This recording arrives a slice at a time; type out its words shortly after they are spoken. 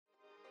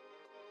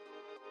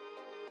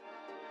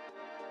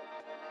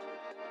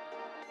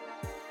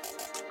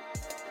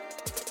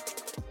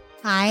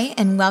Hi,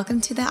 and welcome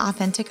to the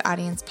Authentic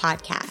Audience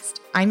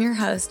Podcast. I'm your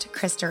host,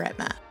 Krista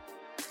Ritma.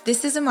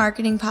 This is a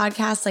marketing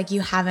podcast like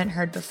you haven't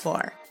heard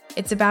before.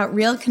 It's about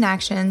real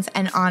connections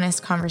and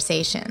honest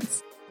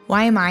conversations.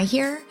 Why am I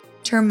here?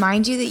 To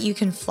remind you that you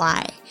can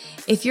fly.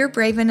 If you're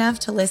brave enough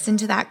to listen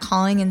to that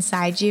calling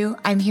inside you,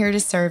 I'm here to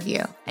serve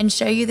you and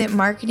show you that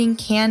marketing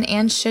can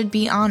and should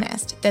be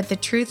honest, that the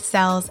truth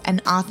sells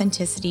and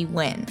authenticity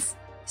wins.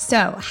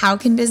 So, how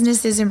can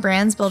businesses and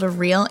brands build a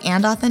real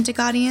and authentic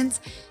audience?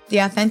 The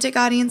Authentic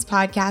Audience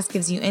Podcast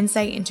gives you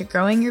insight into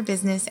growing your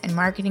business and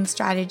marketing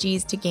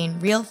strategies to gain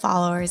real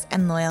followers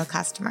and loyal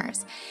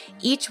customers.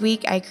 Each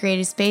week, I create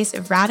a space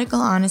of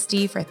radical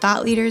honesty for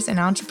thought leaders and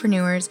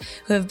entrepreneurs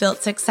who have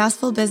built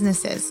successful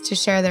businesses to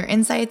share their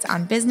insights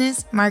on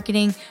business,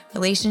 marketing,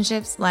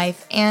 relationships,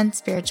 life, and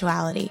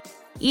spirituality.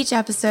 Each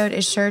episode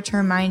is sure to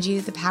remind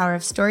you the power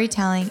of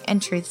storytelling and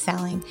truth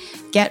selling.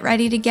 Get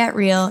ready to get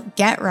real,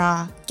 get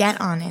raw, get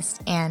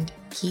honest, and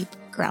keep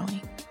growing.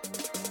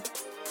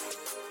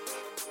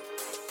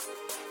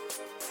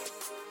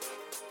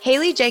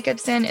 Haley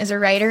Jakobson is a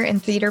writer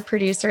and theater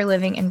producer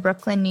living in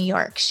Brooklyn, New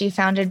York. She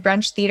founded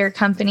Brunch Theater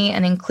Company,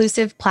 an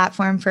inclusive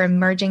platform for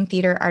emerging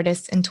theater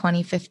artists, in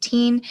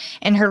 2015.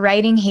 In her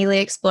writing, Haley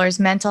explores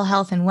mental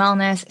health and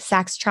wellness,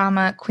 sex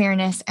trauma,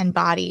 queerness, and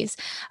bodies.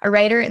 A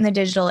writer in the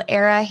digital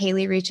era,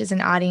 Haley reaches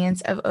an audience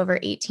of over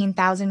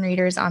 18,000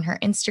 readers on her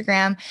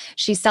Instagram.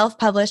 She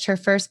self-published her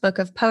first book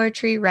of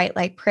poetry, Write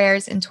Like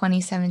Prayers, in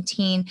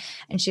 2017,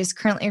 and she is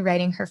currently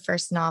writing her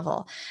first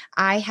novel.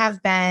 I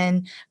have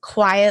been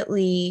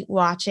quietly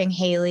watching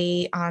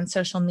Haley on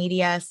social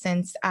media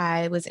since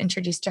I was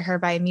introduced to her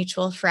by a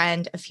mutual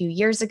friend a few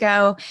years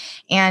ago,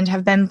 and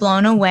have been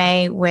blown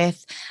away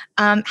with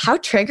how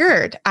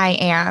triggered I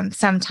am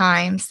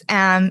sometimes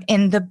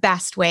in the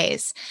best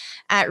ways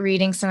at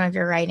reading some of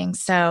your writing.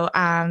 So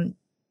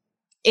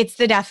it's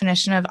the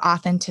definition of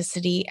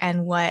authenticity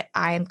and what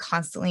I am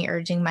constantly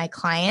urging my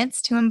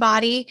clients to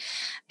embody.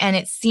 And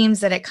it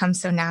seems that it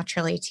comes so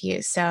naturally to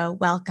you. So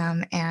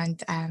welcome,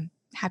 and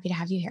happy to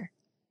have you here.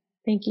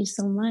 Thank you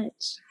so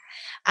much.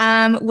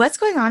 What's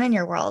going on in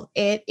your world?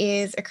 It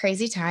is a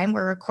crazy time.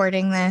 We're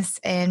recording this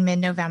in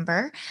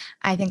mid-November.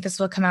 I think this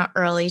will come out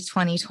early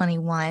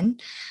 2021.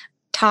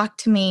 Talk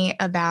to me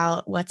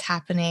about what's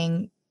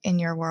happening in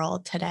your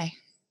world today.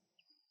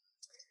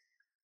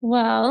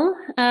 Well,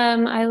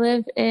 I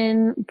live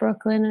in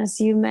Brooklyn,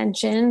 as you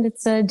mentioned.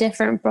 It's a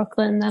different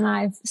Brooklyn than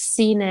I've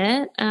seen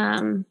it.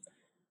 I'm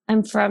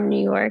from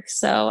New York,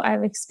 so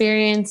I've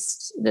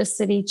experienced the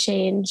city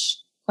change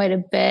quite a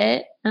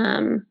bit.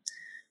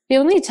 The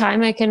only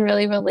time I can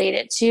really relate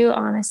it to,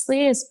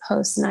 honestly, is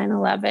post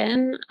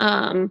 9/11.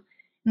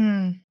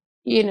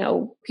 You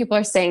know, people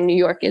are saying New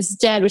York is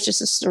dead, which is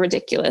just a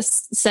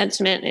ridiculous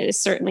sentiment. It is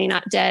certainly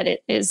not dead.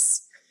 It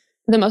is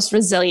the most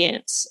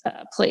resilient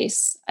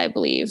place, I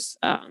believe,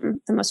 the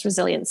most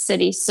resilient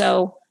city.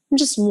 So I'm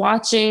just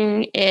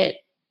watching it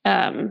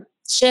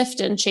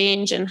shift and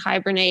change and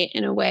hibernate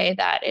in a way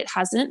that it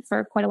hasn't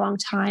for quite a long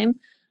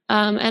time.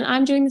 And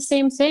I'm doing the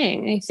same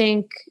thing. I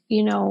think,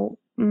 you know,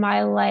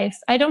 my life,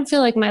 I don't feel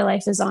like my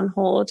life is on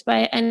hold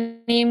by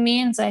any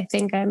means. I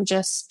think I'm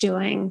just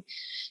doing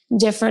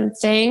different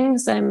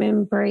things. I'm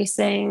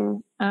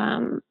embracing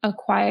a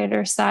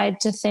quieter side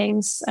to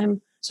things.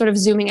 I'm sort of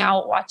zooming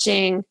out,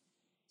 watching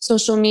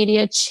social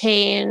media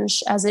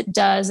change as it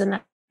does and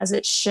as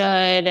it should,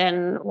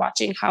 and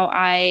watching how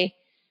I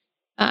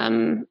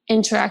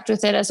interact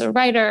with it as a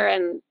writer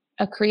and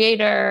a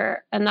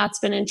creator. And that's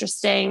been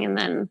interesting. And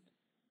then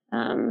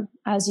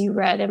as you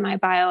read in my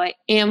bio, I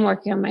am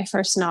working on my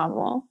first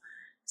novel.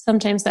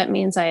 Sometimes that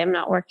means I am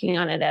not working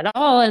on it at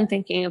all and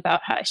thinking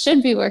about how I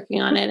should be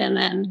working on it. And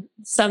then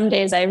some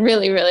days I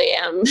really, really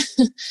am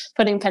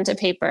putting pen to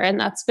paper. And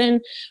that's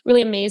been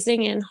really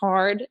amazing and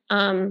hard.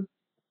 And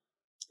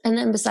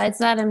then besides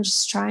that, I'm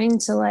just trying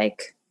to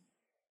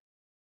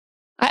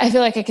I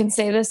feel like I can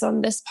say this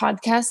on this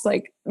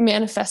podcast,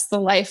 manifest the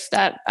life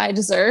that I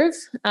deserve.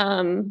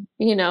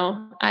 You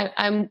know,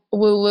 I'm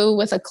woo-woo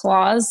with a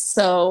clause.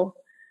 So,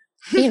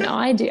 you know,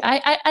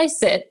 I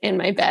sit in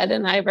my bed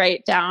and I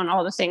write down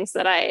all the things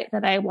that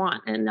I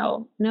want and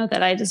know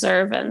that I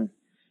deserve. And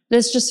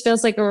this just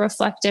feels like a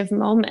reflective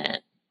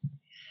moment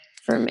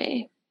for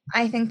me.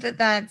 I think that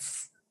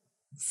that's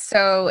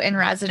so in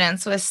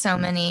resonance with so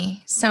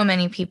many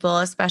people,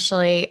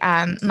 especially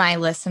my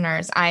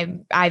listeners.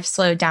 I've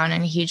slowed down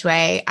in a huge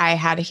way. I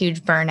had a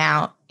huge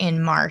burnout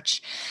in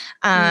March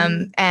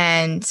and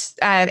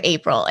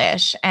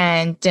April-ish,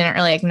 and didn't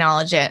really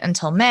acknowledge it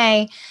until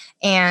May,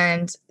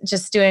 and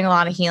just doing a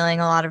lot of healing,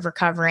 a lot of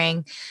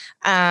recovering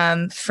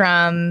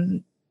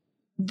from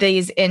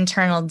these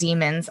internal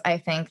demons, I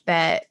think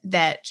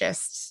that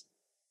just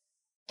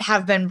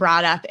have been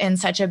brought up in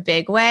such a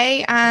big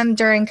way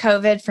during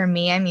COVID. For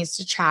me, I'm used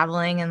to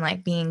traveling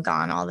and being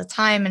gone all the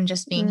time and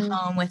just being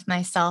home with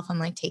myself. I'm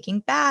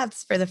taking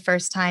baths for the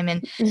first time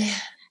and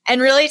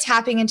really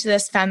tapping into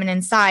this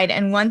feminine side.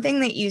 And one thing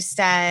that you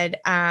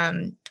said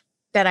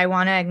that I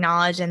want to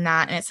acknowledge in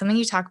that, and it's something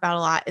you talk about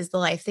a lot, is the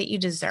life that you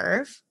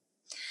deserve.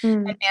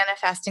 Mm. and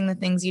manifesting the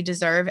things you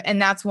deserve. And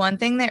that's one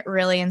thing that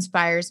really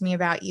inspires me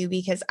about you,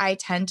 because I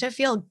tend to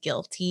feel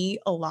guilty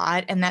a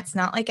lot. And that's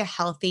not like a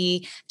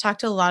healthy, talked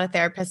to a lot of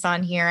therapists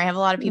on here. I have a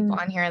lot of people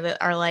Mm. on here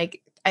that are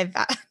like,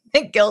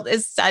 guilt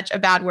is such a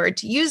bad word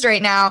to use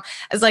right now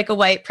as like a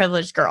white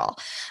privileged girl.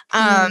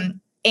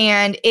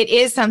 And it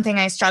is something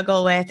I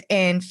struggle with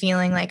in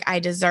feeling like I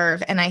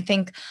deserve. And I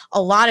think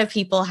a lot of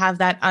people have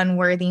that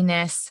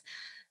unworthiness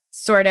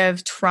sort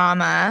of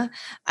trauma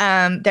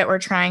that we're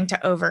trying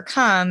to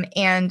overcome.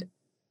 And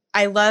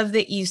I love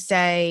that you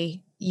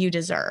say you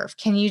deserve.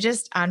 Can you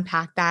just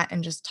unpack that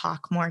and just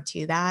talk more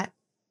to that?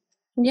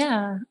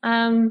 Yeah.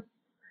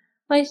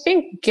 I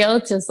think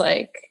guilt is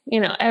like,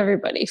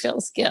 everybody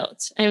feels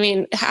guilt. I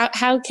mean,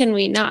 how can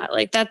we not?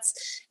 Like,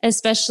 that's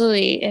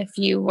especially if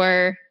you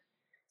were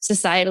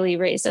societally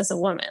raised as a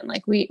woman.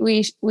 Like we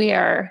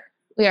are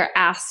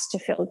asked to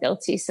feel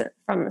guilty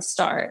from the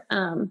start.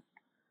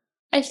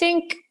 I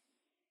think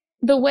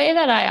the way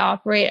that I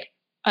operate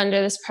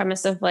under this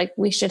premise of like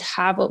we should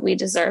have what we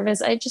deserve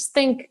is, I just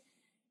think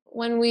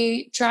when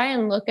we try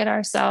and look at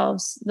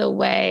ourselves the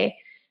way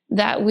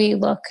that we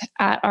look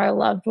at our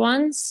loved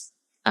ones,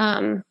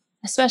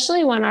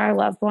 especially when our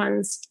loved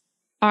ones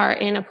are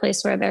in a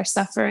place where they're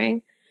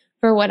suffering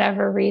for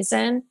whatever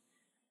reason,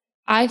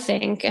 I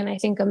think, and I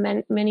think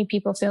many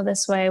people feel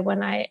this way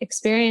when I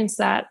experience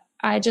that,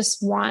 I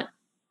just want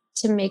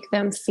to make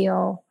them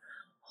feel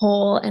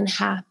whole and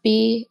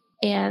happy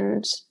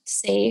and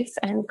safe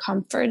and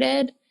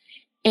comforted.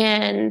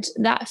 And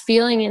that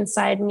feeling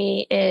inside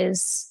me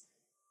is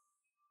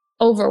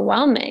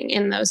overwhelming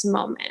in those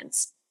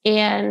moments.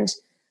 And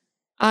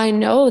I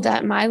know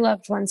that my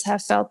loved ones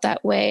have felt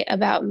that way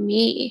about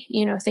me,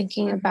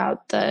 thinking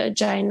about the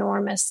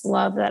ginormous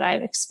love that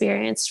I've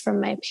experienced from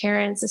my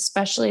parents,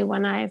 especially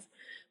when I've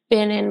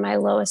been in my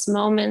lowest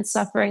moments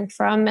suffering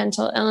from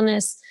mental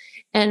illness.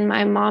 And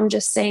my mom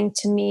just saying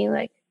to me,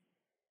 like,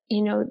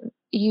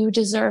 you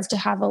deserve to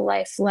have a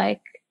life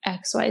like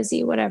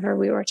XYZ, whatever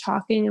we were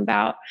talking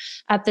about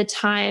at the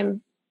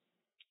time.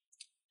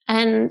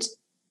 And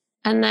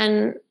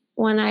then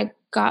when I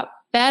got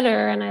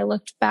better and I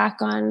looked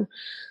back on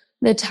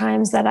the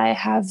times that I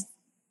have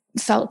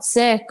felt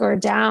sick or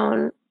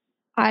down,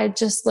 I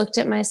just looked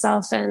at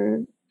myself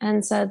and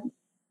said,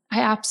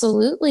 I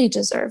absolutely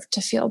deserve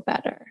to feel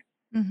better.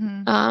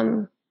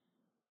 Mm-hmm.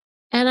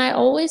 And I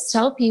always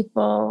tell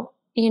people,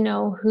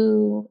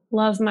 who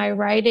love my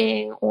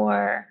writing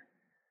or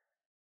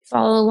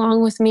follow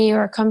along with me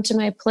or come to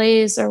my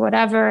plays or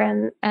whatever,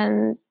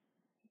 and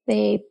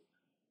they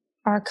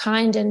are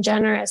kind and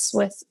generous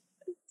with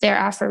their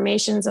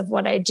affirmations of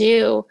what I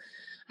do.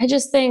 I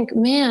just think,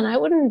 man, I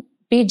wouldn't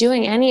be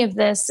doing any of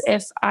this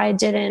if I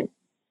didn't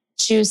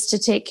choose to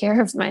take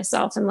care of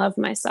myself and love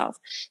myself.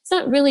 It's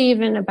not really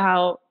even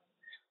about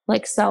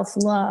like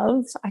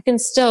self-love. I can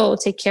still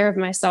take care of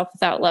myself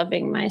without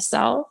loving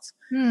myself,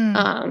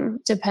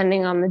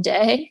 depending on the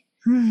day.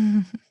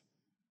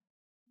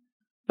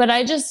 But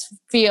I just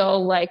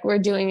feel like we're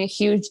doing a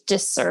huge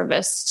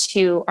disservice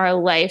to our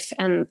life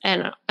and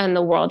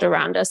the world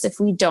around us if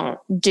we don't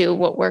do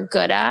what we're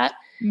good at.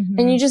 Mm-hmm.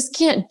 And you just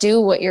can't do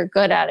what you're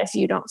good at if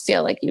you don't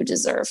feel like you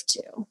deserve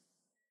to.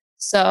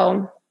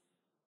 So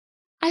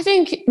I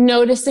think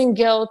noticing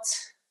guilt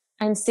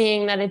and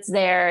seeing that it's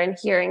there and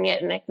hearing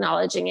it and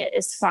acknowledging it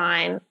is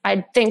fine.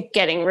 I think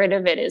getting rid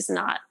of it is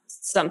not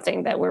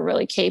something that we're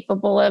really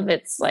capable of.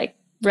 It's like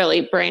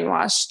really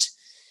brainwashed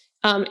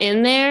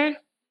in there.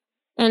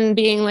 And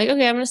being like,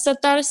 okay, I'm going to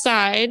set that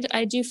aside.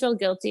 I do feel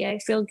guilty. I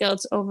feel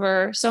guilt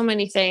over so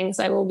many things.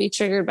 I will be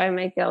triggered by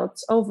my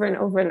guilt over and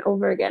over and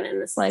over again in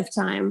this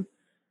lifetime.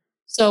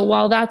 So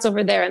while that's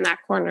over there in that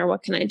corner,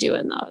 what can I do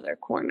in the other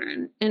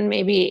corner? And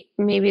maybe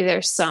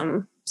there's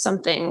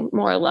something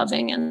more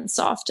loving and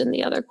soft in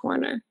the other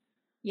corner.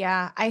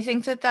 Yeah, I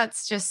think that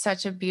that's just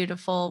such a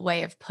beautiful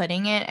way of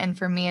putting it. And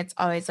for me, it's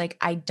always like,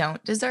 I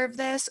don't deserve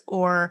this,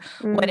 or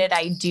what did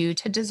I do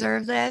to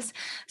deserve this?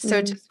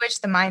 So to switch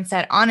the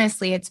mindset,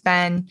 honestly,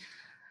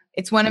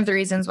 it's one of the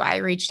reasons why I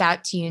reached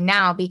out to you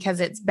now, because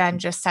it's been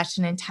just such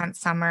an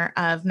intense summer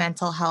of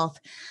mental health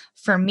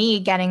for me,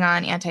 getting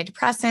on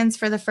antidepressants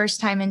for the first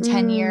time in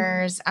 10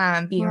 years,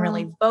 being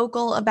really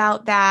vocal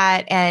about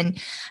that.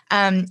 And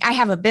I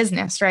have a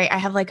business, right? I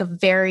have like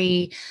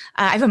I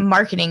have a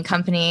marketing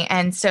company.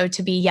 And so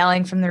to be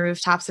yelling from the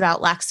rooftops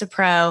about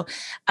Lexapro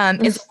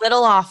is a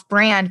little off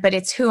brand, but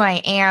it's who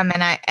I am.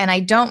 And I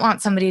don't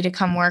want somebody to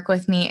come work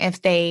with me if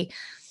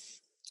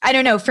I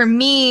don't know, for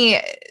me,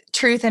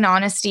 truth and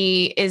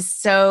honesty is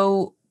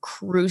so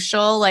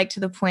crucial, like to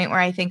the point where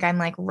I think I'm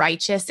like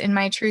righteous in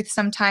my truth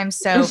sometimes.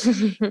 So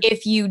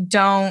if you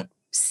don't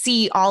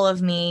see all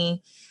of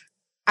me,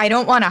 I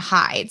don't want to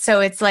hide. So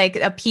it's like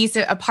a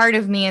part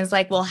of me is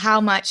like, well, how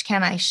much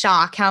can I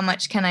shock? How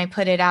much can I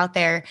put it out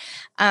there?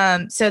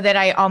 So that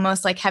I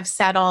almost like have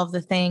said all of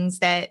the things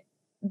that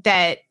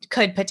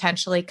could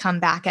potentially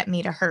come back at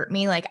me to hurt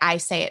me. Like I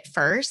say it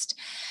first.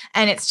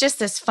 And it's just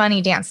this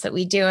funny dance that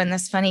we do and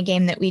this funny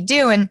game that we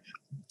do. And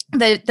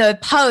the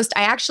post,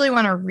 I actually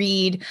want to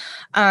read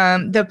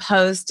the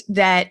post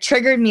that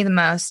triggered me the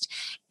most.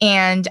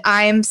 And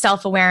I'm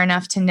self-aware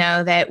enough to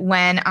know that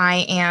when I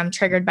am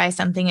triggered by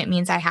something, it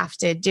means I have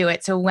to do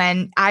it. So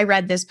when I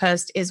read this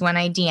post is when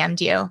I DM'd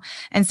you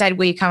and said,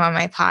 will you come on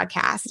my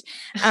podcast?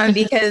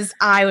 Because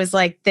I was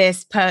like,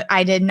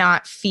 I did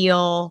not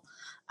feel,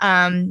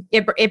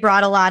 it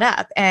brought a lot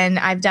up, and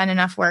I've done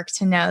enough work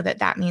to know that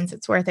that means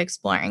it's worth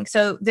exploring.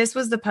 So this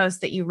was the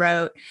post that you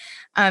wrote.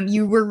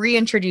 You were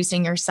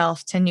reintroducing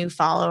yourself to new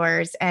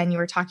followers, and you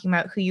were talking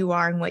about who you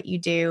are and what you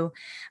do.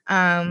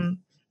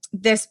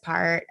 This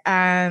part,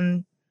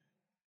 I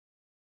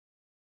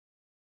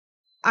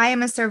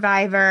am a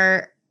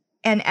survivor,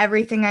 and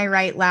everything I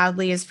write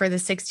loudly is for the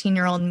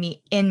 16-year-old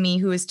me in me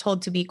who is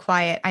told to be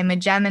quiet. I'm a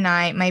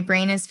Gemini. My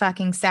brain is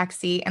fucking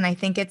sexy, and I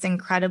think it's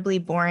incredibly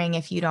boring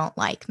if you don't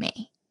like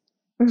me.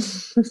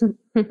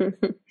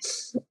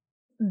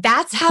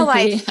 That's how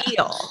I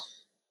feel.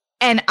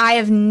 And I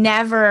have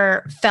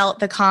never felt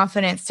the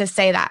confidence to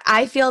say that.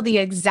 I feel the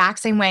exact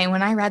same way.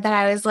 When I read that,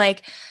 I was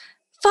like,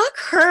 fuck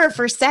her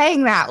for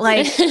saying that.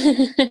 Like,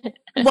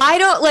 why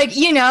don't, like,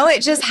 you know,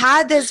 it just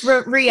had this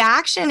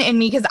reaction in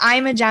me because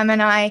I'm a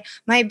Gemini.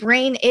 My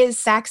brain is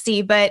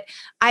sexy, but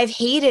I've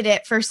hated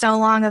it for so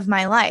long of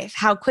my life.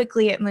 How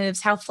quickly it moves,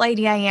 how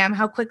flighty I am,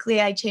 how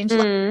quickly I change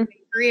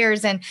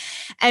careers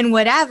and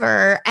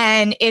whatever.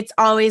 And it's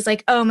always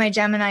like, oh, my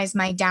Gemini is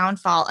my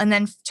downfall. And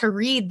then to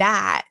read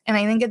that, and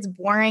I think it's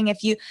boring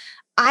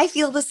I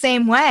feel the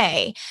same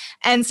way.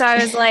 And so I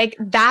was like,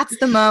 that's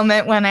the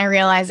moment when I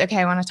realized, okay,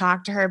 I want to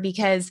talk to her,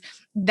 because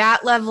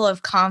that level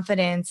of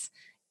confidence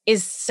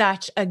is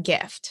such a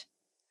gift.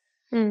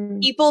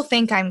 People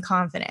think I'm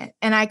confident,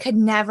 and I could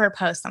never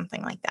post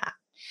something like that.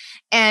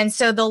 And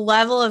so the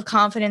level of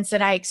confidence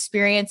that I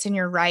experience in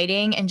your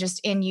writing and just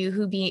in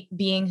you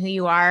being who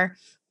you are,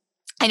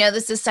 I know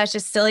this is such a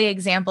silly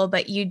example,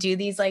 but you do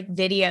these like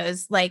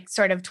videos, like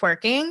sort of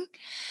twerking.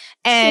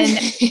 And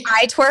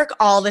I twerk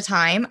all the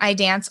time. I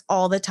dance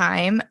all the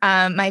time.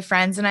 My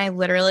friends and I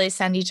literally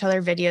send each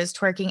other videos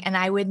twerking, and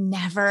I would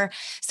never.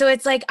 So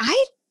it's like,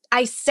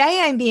 I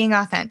say I'm being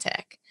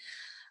authentic,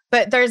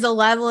 but there's a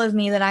level of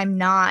me that I'm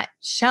not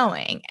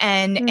showing.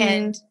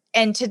 And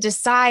to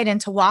decide and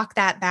to walk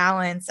that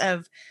balance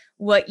of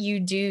what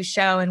you do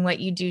show and what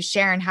you do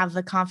share and have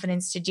the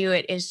confidence to do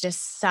it is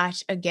just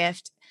such a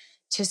gift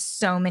to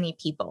so many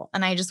people.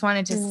 And I just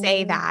wanted to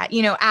say that,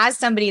 you know, as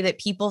somebody that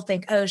people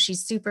think, oh, she's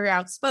super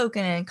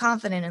outspoken and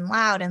confident and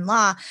loud and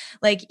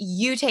like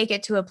you take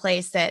it to a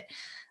place that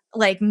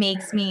like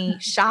makes me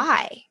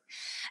shy.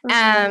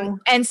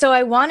 And so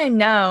I want to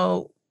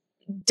know,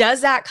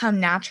 does that come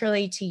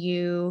naturally to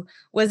you?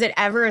 Was it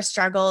ever a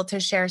struggle to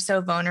share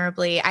so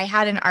vulnerably? I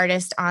had an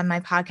artist on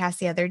my podcast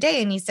the other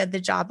day, and he said the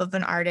job of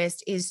an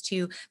artist is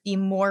to be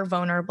more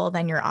vulnerable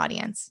than your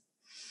audience.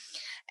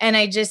 And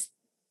I just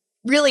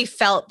really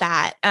felt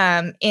that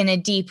in a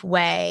deep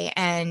way.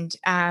 And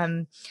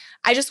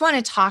I just want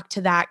to talk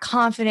to that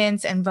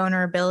confidence and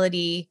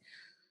vulnerability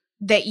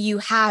that you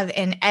have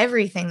in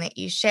everything that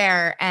you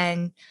share,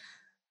 and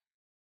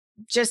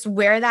just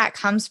where that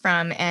comes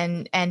from,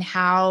 and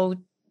how,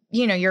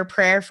 you know, your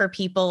prayer for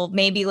people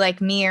maybe like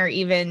me or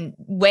even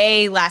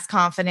way less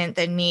confident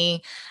than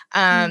me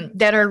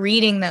that are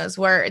reading those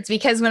words.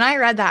 Because when I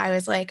read that, I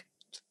was like,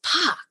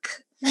 fuck.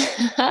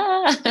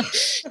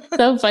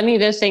 So funny,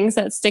 the things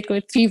that stick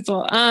with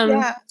people.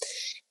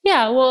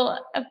 Yeah.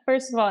 Well,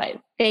 first of all,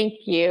 thank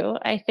you.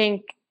 I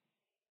think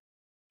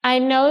I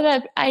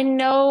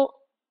know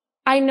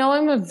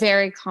I'm a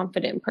very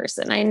confident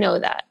person. I know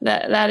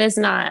that's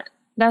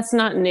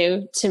not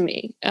new to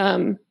me.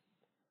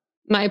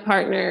 My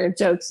partner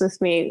jokes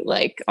with me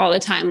like all the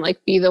time,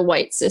 like, be the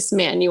white cis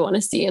man you want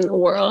to see in the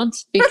world,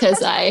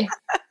 because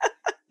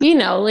you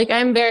know, like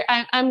I'm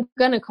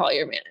going to call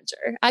your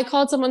manager. I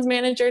called someone's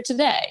manager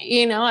today.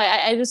 You know,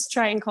 I just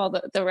try and call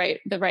the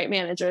right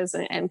managers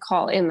and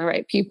call in the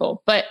right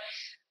people. But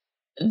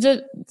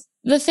the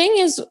thing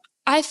is,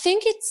 I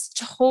think it's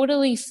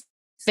totally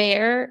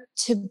fair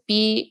to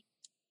be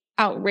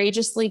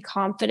outrageously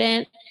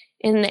confident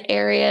in the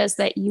areas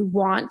that you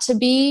want to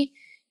be,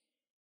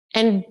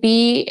 and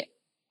be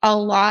a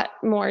lot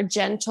more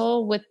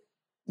gentle with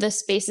the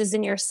spaces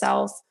in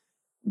yourself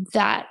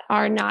that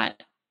are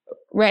not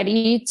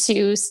ready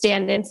to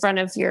stand in front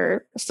of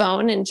your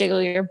phone and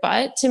jiggle your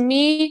butt. To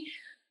me,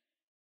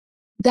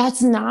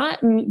 that's not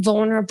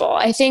vulnerable.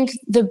 I think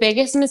the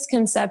biggest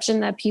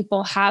misconception that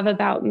people have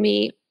about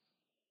me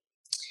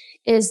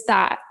is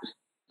that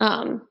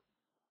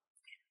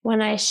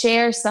when I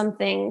share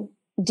something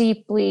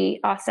deeply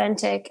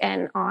authentic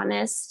and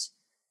honest,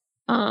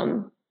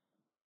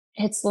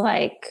 it's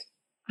like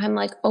I'm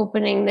like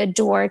opening the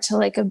door to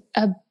like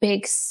a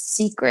big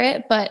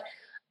secret. But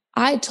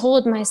I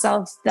told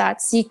myself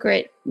that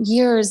secret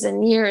years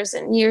and years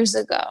and years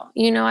ago.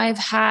 You know, I've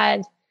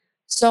had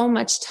so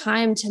much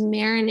time to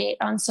marinate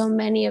on so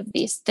many of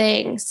these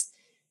things.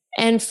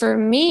 And for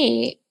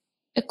me,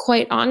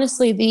 quite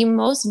honestly, the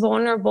most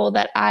vulnerable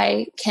that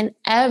I can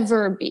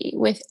ever be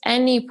with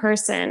any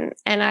person,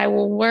 and I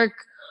will work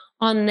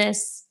on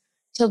this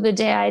till the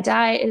day I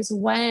die is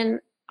when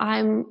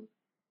I'm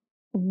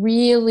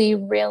really,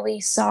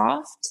 really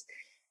soft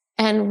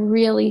and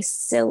really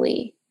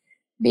silly.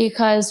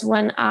 Because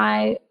when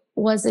I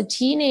was a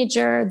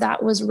teenager,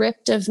 that was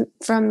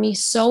from me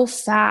so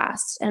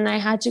fast, and I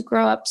had to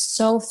grow up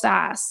so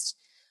fast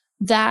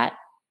that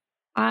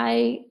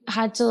I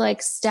had to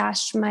like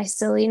stash my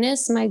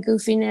silliness, my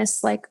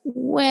goofiness, like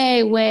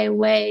way, way,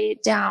 way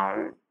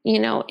down,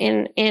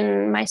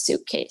 in my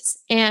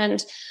suitcase.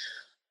 And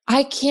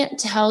I can't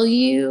tell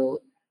you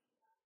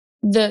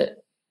the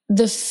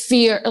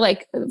fear.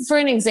 Like, for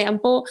an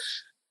example,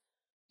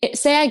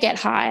 say I get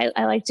high.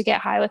 I like to get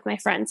high with my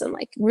friends and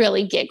like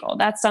really giggle.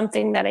 That's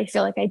something that I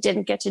feel like I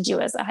didn't get to do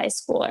as a high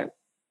schooler.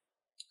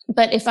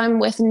 But if I'm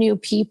with new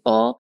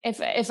people,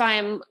 if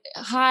I'm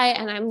high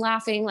and I'm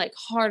laughing like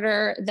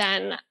harder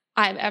than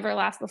I've ever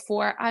laughed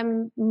before,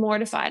 I'm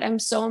mortified. I'm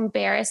so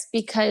embarrassed,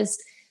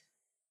 because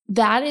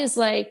that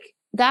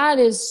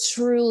is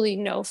truly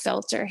no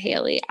filter,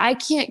 Haley. I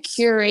can't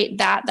curate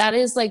that. That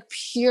is like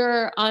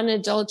pure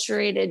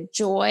unadulterated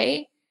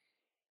joy.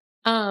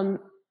 And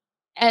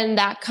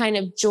that kind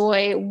of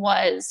joy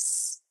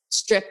was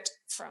stripped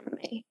from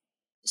me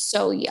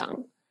so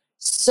young.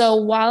 So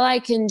while I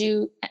can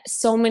do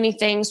so many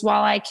things,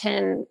 while I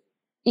can,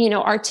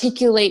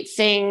 articulate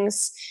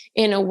things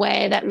in a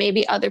way that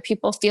maybe other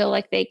people feel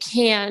like they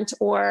can't,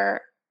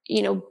 or,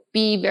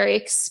 be very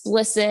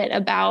explicit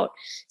about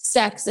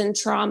sex and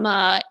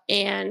trauma,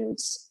 and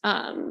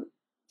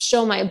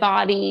show my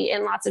body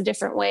in lots of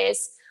different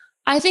ways,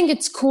 I think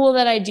it's cool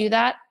that I do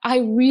that. I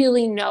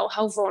really know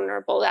how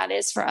vulnerable that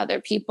is for other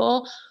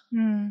people.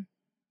 Mm.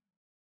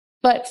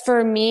 But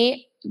for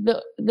me,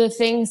 the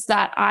things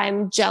that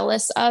I'm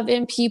jealous of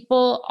in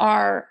people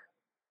are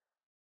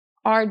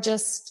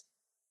just,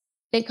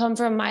 they come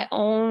from my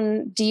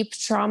own deep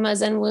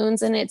traumas and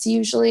wounds. And it's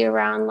usually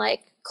around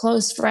like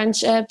close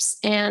friendships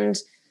and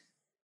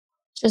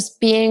just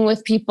being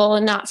with people,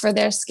 and not for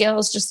their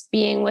skills, just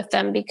being with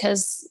them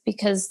because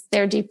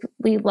they're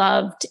deeply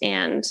loved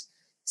and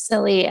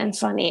silly and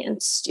funny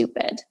and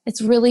stupid.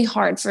 It's really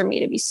hard for me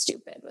to be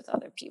stupid with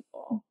other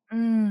people.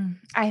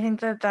 I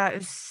think that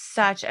is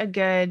such a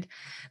good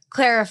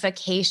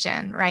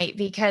clarification, right?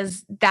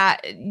 Because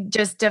that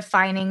just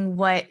defining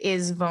what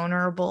is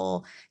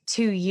vulnerable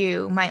to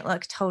you might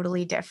look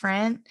totally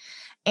different.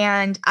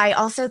 And I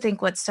also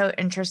think what's so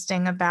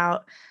interesting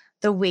about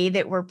the way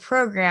that we're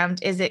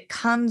programmed is it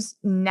comes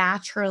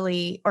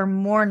naturally, or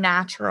more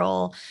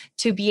natural,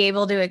 to be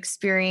able to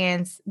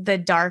experience the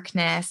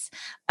darkness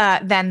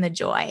than the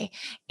joy.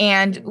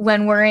 And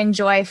when we're in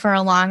joy for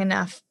a long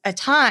enough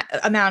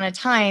amount of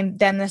time,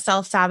 then the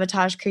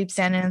self-sabotage creeps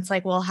in, and it's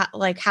like, well,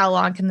 how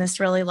long can this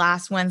really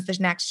last? When's the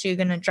next shoe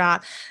going to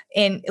drop?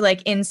 In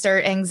like,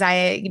 insert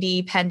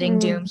anxiety pending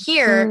doom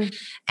here.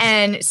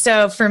 And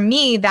so for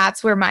me,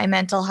 that's where my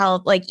mental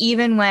health, like,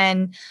 even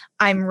when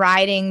I'm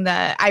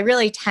I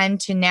really tend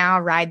to now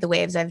ride the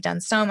waves. I've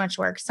done so much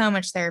work, so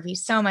much therapy,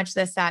 so much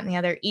this, that, and the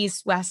other,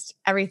 east, west,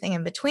 everything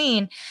in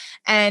between.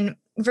 And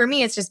for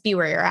me, it's just be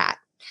where you're at.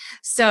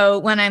 So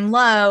when I'm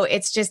low,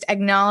 it's just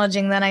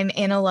acknowledging that I'm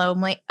in a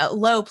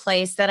low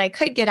place, that I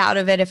could get out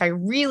of it if I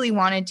really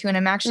wanted to. And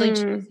I'm actually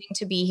choosing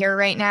to be here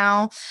right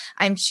now.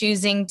 I'm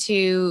choosing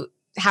to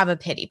have a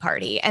pity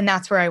party, and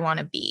that's where I want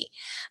to be.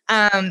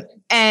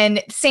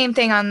 And same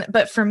thing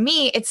but for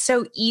me, it's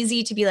so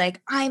easy to be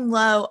like, I'm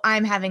low,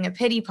 I'm having a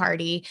pity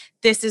party.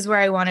 This is where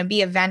I want to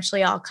be.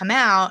 Eventually I'll come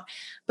out.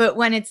 But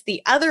when it's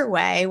the other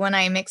way, when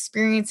I'm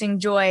experiencing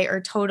joy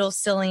or total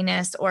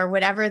silliness or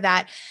whatever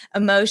that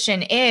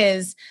emotion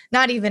is,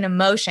 not even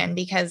emotion,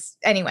 because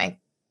anyway,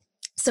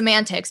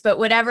 semantics, but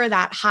whatever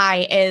that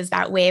high is,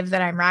 that wave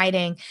that I'm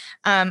riding,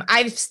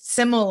 I've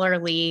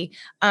similarly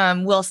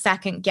will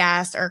second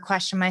guess or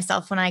question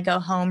myself when I go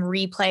home,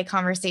 replay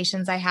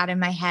conversations I had in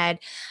my head,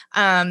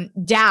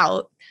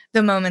 doubt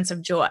the moments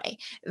of joy.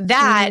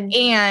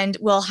 And,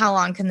 well, how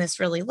long can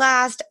this really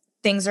last?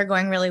 Things are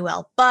going really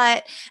well,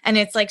 and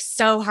it's like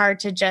so hard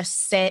to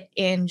just sit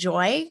in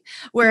joy.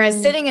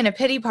 Whereas sitting in a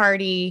pity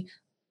party,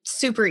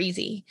 super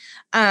easy.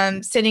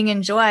 Sitting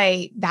in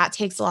joy, that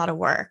takes a lot of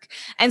work.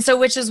 And so,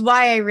 which is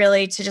why I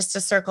really, to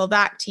circle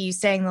back to you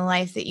saying the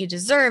life that you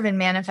deserve and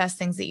manifest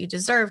things that you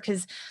deserve,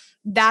 because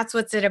that's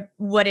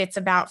what it's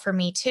about for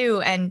me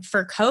too. And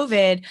for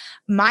COVID,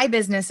 my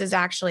business is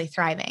actually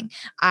thriving.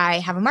 I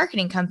have a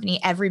marketing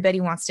company.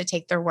 Everybody wants to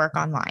take their work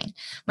online.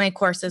 My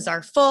courses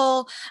are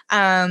full.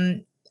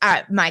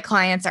 My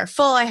clients are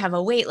full. I have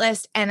a wait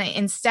list. And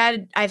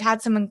instead, I've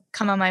had someone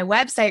come on my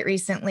website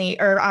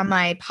recently, or on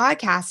my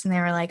podcast, and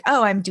they were like,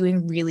 oh, I'm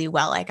doing really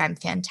well. Like, I'm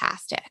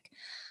fantastic.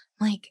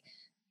 Like,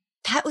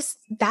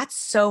 that's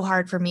so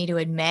hard for me to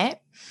admit,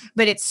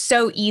 but it's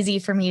so easy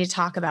for me to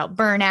talk about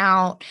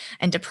burnout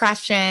and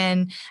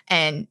depression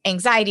and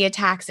anxiety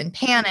attacks and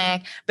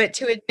panic. But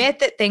to admit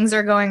that things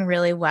are going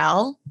really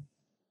well,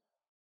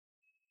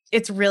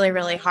 it's really,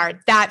 really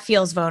hard. That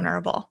feels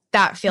vulnerable.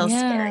 That feels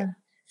scary.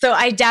 So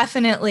I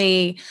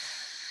definitely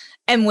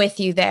am with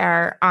you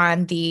there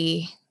on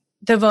the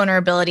the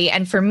vulnerability.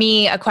 And for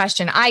me, a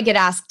question I get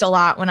asked a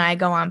lot when I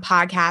go on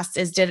podcasts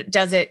is,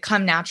 does it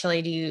come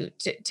naturally to you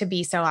to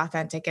be so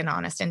authentic and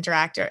honest and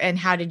direct, and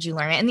how did you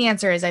learn it? And the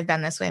answer is, I've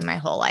been this way my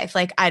whole life.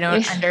 Like, I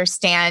don't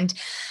understand.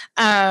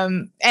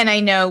 And I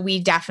know we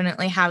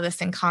definitely have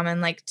this in common,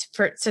 like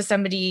for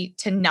somebody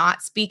to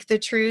not speak the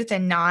truth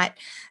and not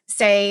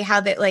say how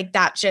that, like,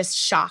 that just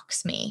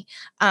shocks me.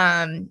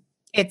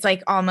 It's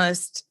like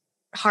almost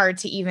hard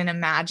to even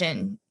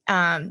imagine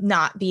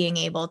not being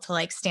able to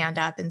like stand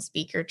up and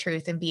speak your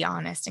truth and be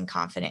honest and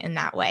confident in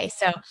that way.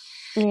 So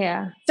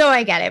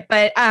I get it.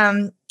 But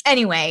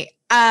anyway,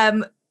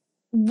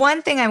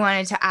 one thing I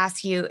wanted to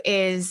ask you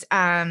is,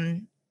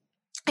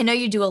 I know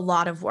you do a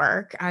lot of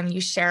work. You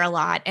share a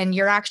lot, and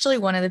you're actually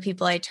one of the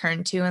people I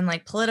turn to in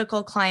like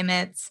political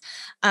climates,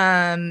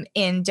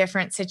 in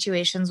different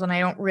situations when I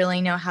don't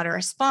really know how to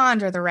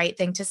respond or the right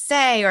thing to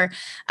say, or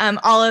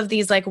all of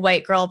these like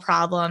white girl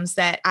problems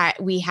that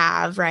we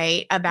have,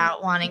 right?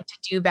 About wanting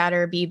to do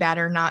better, be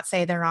better, not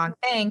say the wrong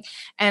thing.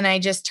 And I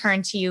just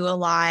turn to you a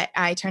lot.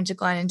 I turn to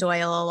Glennon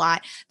Doyle a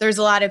lot. There's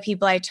a lot of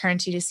people I turn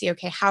to see,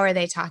 okay, how are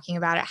they talking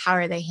about it? How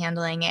are they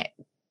handling it?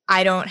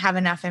 I don't have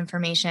enough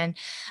information.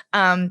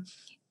 And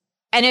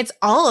it's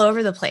all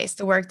over the place,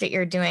 the work that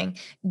you're doing.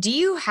 Do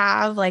you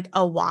have like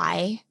a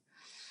why?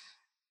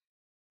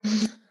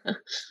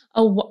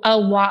 a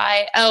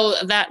why? Oh,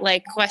 that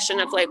like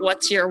question of like,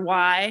 what's your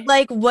why?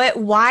 Like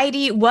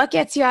what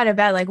gets you out of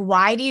bed? Like,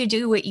 why do you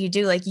do what you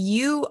do? Like,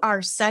 you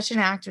are such an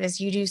activist.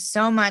 You do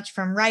so much,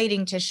 from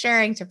writing to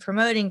sharing to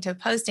promoting to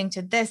posting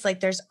to this. Like,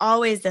 there's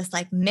always this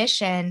like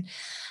mission.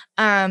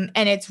 And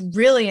it's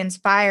really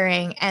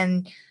inspiring.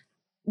 And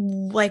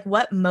like,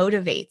 what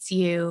motivates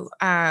you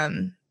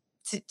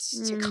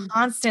to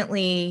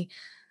constantly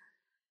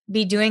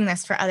be doing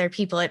this for other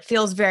people? It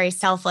feels very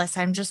selfless.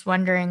 I'm just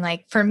wondering,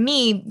 like, for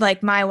me,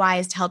 like, my why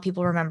is to help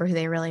people remember who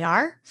they really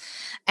are.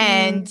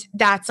 And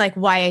that's like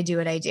why I do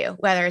what I do,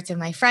 whether it's in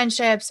my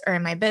friendships or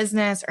in my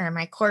business or in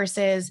my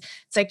courses.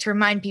 It's like to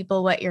remind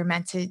people what you're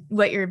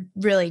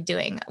really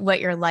doing,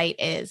 what your light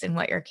is and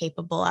what you're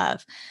capable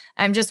of.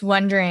 I'm just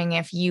wondering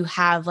if you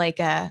have like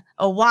a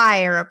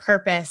why or a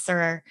purpose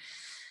or,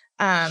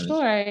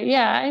 Sure.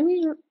 Yeah. I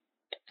mean,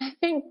 I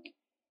think,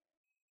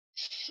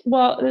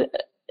 well,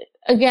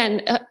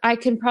 again, I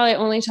can probably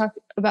only talk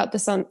about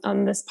this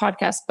on this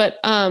podcast, but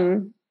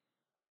I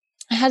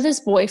had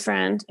this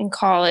boyfriend in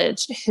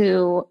college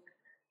who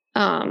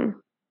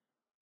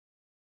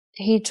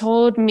he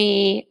told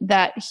me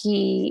that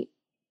he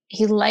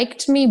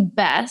liked me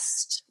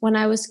best when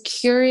I was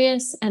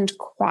curious and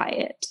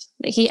quiet.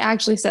 He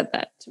actually said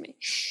that to me,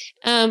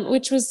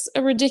 which was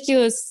a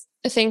ridiculous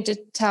thing to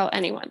tell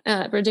anyone,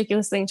 a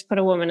ridiculous thing to put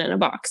a woman in a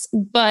box.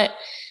 But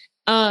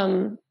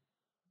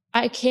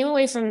I came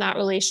away from that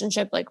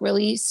relationship like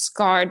really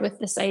scarred with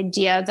this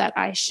idea that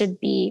I should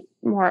be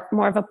more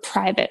of a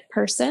private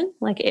person.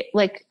 Like it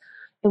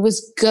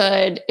was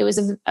good. It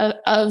was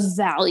of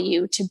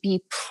value to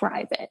be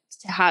private,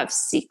 to have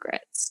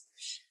secrets.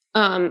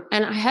 And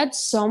I had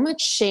so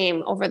much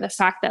shame over the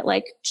fact that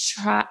like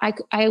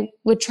I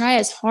would try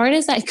as hard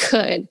as I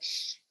could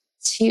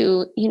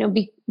to,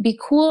 be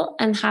cool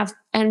and have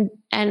and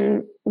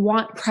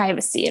want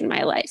privacy in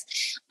my life.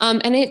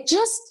 And it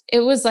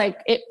was like,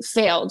 it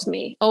failed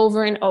me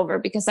over and over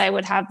because I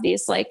would have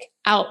these like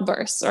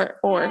outbursts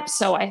or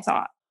so I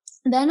thought.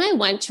 Then I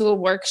went to a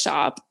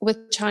workshop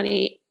with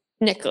Chani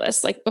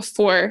Nicholas, like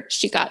before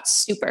she got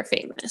super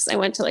famous. I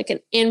went to like an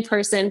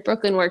in-person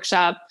Brooklyn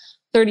workshop,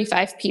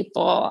 35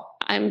 people.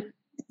 I'm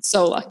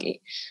so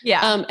lucky.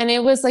 Yeah. And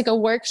it was like a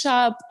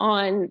workshop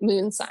on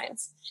moon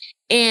signs.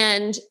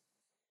 And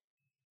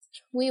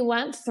we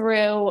went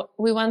through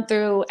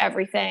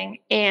everything,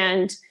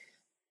 and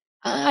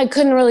I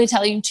couldn't really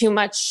tell you too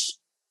much.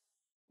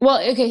 Well,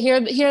 okay, here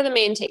are the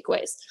main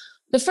takeaways.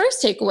 The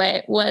first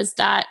takeaway was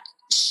that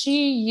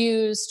she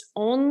used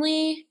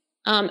only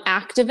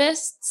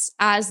activists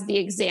as the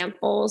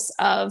examples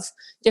of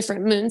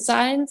different moon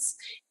signs,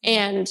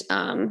 and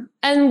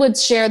would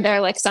share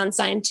their like sun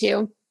sign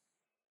too,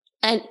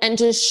 and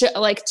to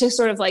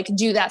sort of like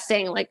do that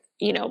thing, like,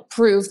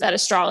 prove that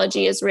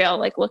astrology is real,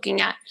 like looking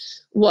at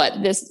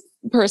what this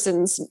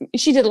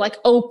she did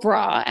like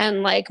Oprah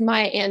and like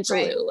Maya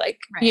Angelou,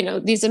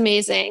 right. These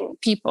amazing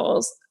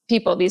people,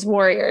 these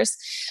warriors.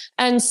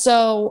 And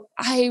so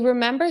I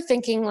remember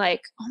thinking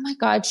like, oh my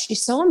God,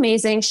 she's so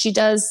amazing. She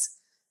does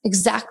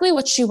exactly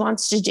what she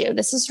wants to do.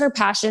 This is her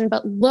passion,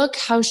 but look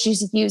how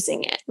she's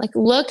using it. Like,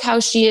 look how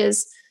she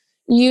is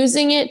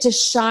using it to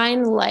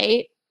shine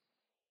light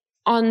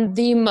on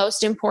the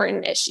most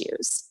important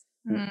issues,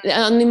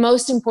 on the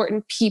most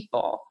important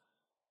people.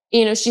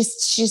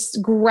 She's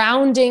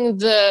grounding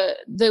the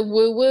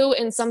woo-woo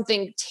in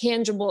something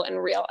tangible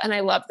and real. And I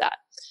love that.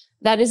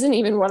 That isn't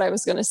even what I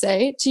was going to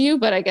say to you,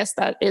 but I guess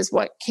that is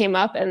what came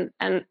up, and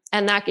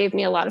that gave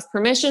me a lot of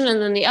permission. And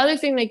then the other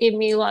thing that gave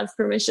me a lot of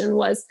permission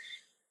was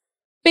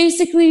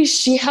basically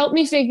she helped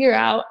me figure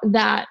out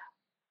that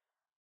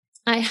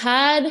I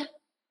have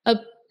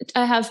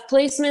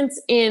placements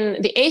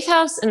in the 8th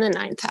house and the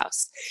 9th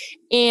house.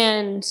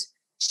 And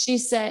she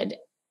said,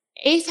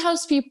 eighth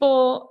house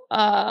people,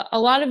 a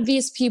lot of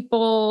these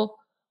people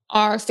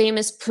are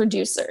famous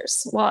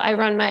producers while I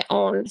run my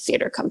own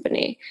theater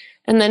company.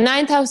 And the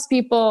ninth house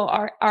people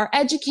are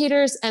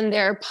educators and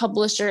they're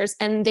publishers,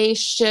 and they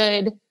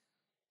should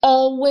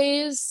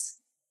always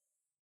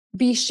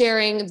be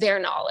sharing their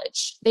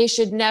knowledge. They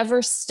should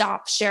never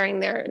stop sharing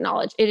their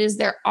knowledge. It is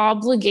their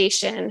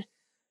obligation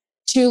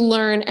to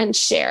learn and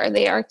share.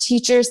 They are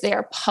teachers, they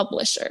are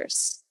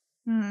publishers.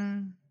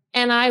 Mm.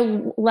 And I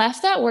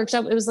left that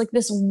workshop. It was like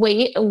this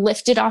weight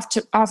lifted off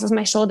of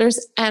my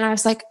shoulders. And I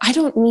was like, I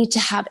don't need to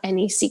have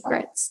any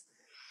secrets.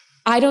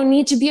 I don't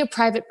need to be a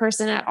private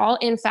person at all.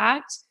 In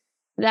fact,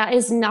 that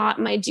is not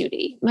my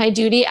duty. My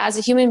duty as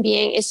a human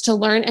being is to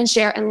learn and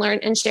share and learn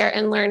and share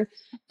and learn.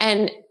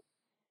 And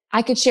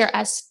I could share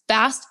as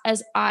fast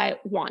as I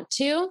want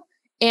to,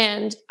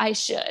 and I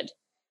should.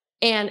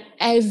 And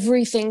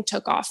everything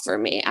took off for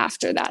me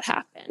after that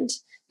happened,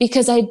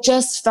 because I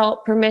just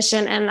felt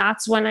permission. And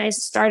that's when I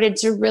started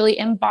to really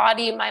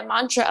embody my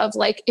mantra of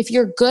like, if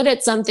you're good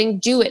at something,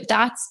 do it.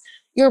 That's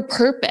your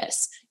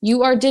purpose.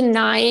 You are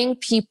denying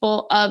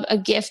people of a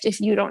gift if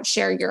you don't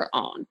share your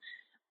own.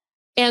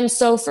 And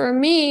so for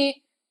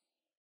me,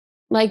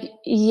 like,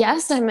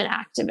 yes, I'm an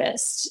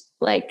activist.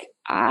 Like,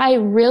 I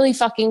really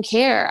fucking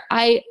care.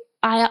 I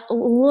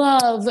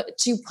love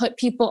to put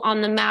people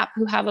on the map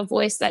who have a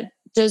voice that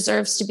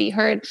deserves to be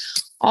heard.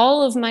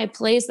 All of my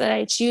plays that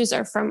I choose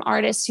are from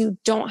artists who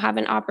don't have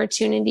an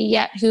opportunity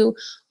yet, who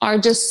are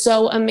just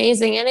so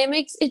amazing. And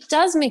it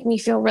does make me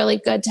feel really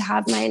good to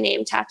have my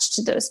name attached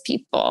to those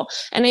people.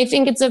 And I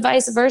think it's a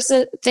vice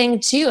versa thing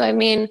too. I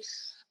mean,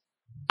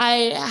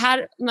 I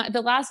had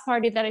the last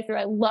party that I threw.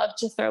 I love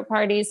to throw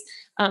parties.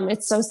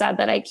 It's so sad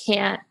that I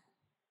can't.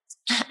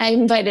 I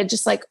invited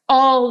just like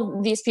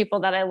all these people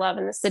that I love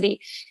in the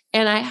city.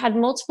 And I had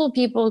multiple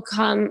people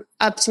come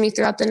up to me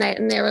throughout the night,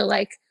 and they were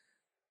like,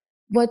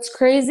 what's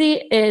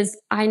crazy is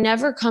I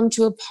never come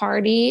to a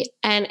party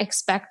and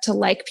expect to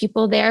like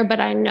people there, but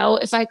I know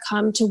if I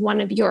come to one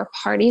of your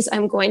parties,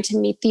 I'm going to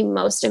meet the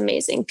most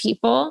amazing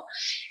people.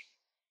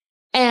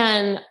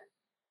 And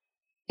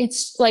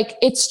it's like,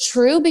 it's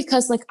true,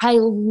 because like I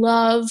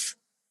love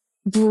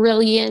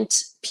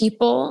brilliant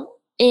people,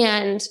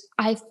 and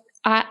I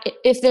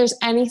if there's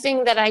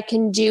anything that I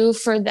can do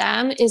for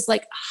them is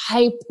like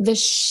hype the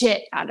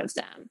shit out of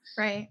them.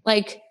 Right.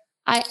 Like,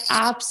 I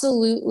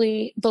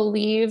absolutely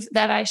believe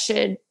that I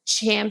should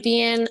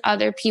champion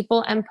other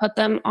people and put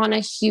them on a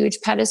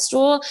huge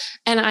pedestal.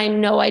 And I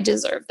know I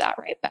deserve that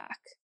right back.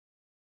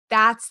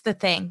 That's the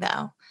thing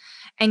though.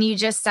 And you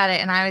just said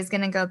it. And I was going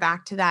to go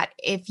back to that.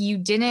 If you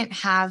didn't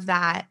have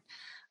that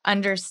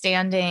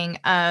understanding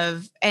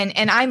of, and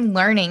I'm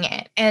learning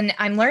it, and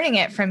I'm learning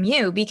it from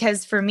you,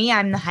 because for me,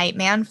 I'm the hype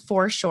man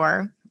for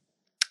sure.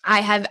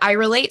 I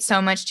relate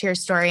so much to your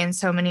story in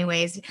so many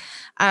ways.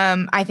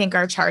 I think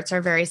our charts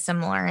are very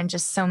similar, and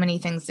just so many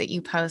things that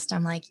you post,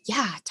 I'm like,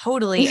 yeah,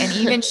 totally. And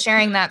even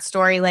sharing that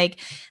story, like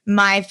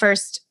my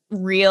first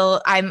real,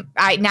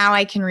 now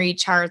I can read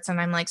charts and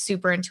I'm like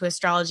super into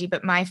astrology,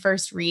 but my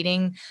first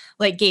reading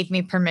like gave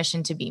me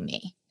permission to be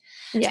me.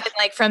 Yeah. And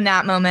like from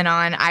that moment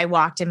on, I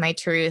walked in my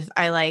truth.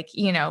 I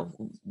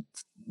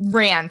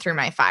ran through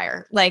my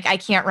fire. Like, I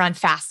can't run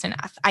fast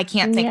enough. I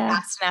can't think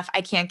fast enough. I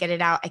can't get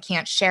it out. I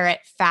can't share it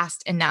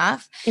fast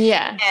enough.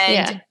 Yeah.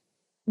 And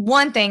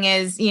one thing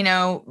is,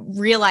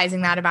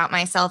 realizing that about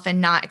myself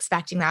and not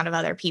expecting that of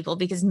other people,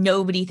 because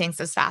nobody thinks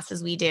as fast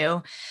as we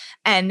do,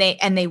 and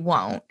they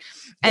won't.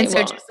 And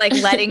so just like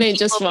letting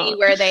people be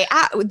where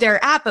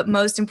they're at. But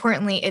most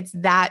importantly, it's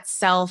that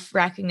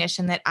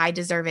self-recognition that I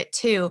deserve it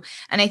too.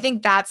 And I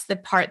think that's the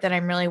part that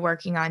I'm really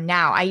working on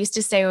now. I used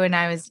to say when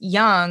I was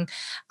young,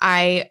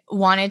 I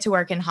wanted to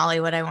work in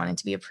Hollywood. I wanted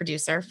to be a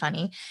producer.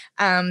 Funny.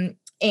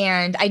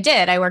 And I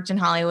did. I worked in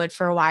Hollywood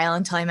for a while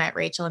until I met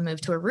Rachel and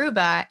moved to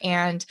Aruba.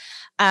 And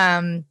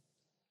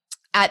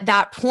at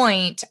that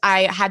point,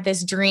 I had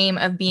this dream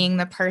of being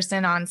the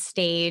person on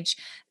stage,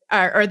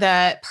 or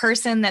the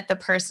person that the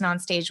person on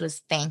stage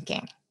was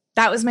thanking.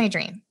 That was my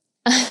dream.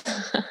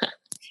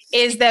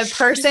 Is the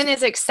person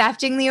is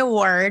accepting the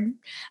award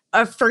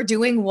for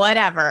doing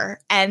whatever,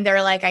 and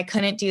they're like, I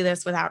couldn't do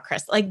this without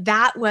Chris. Like,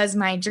 that was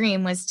my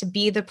dream, was to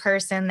be the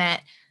person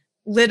that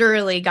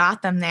literally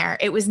got them there.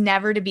 It was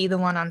never to be the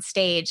one on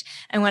stage.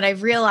 And what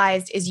I've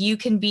realized is you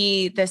can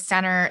be the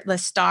center, the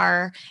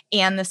star,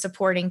 and the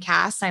supporting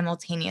cast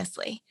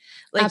simultaneously.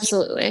 Like,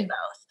 absolutely.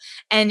 Both.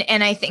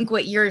 And I think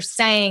what you're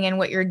saying and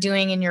what you're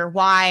doing and your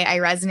why, I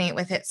resonate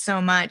with it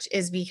so much,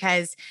 is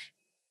because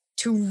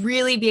to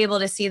really be able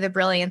to see the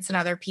brilliance in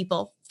other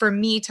people, for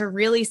me to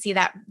really see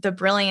that the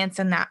brilliance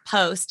in that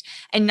post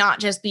and not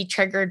just be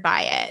triggered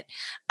by it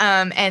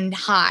and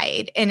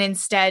hide, and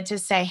instead to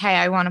say, hey,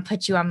 I want to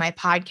put you on my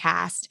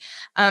podcast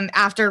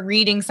after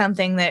reading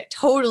something that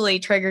totally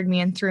triggered me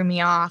and threw me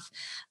off.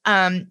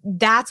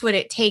 That's what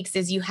it takes,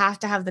 is you have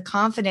to have the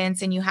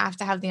confidence, and you have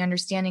to have the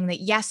understanding that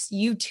yes,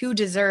 you too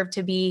deserve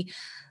to be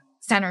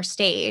center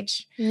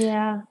stage.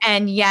 Yeah.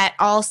 And yet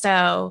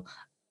also,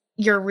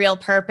 your real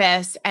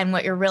purpose and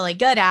what you're really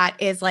good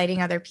at is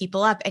lighting other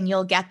people up, and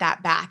you'll get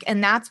that back.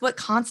 And that's what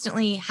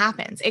constantly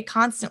happens. It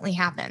constantly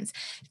happens.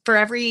 For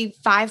every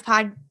 5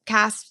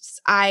 podcasts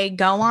I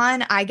go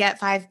on, I get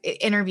 5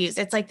 interviews.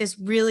 It's like this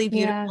really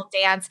beautiful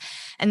dance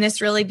and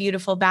this really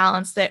beautiful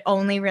balance that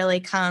only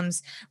really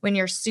comes when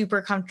you're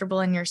super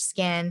comfortable in your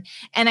skin.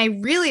 And I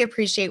really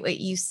appreciate what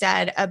you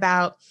said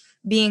about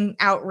being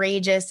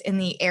outrageous in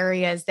the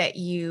areas that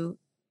you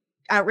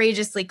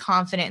outrageously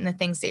confident in the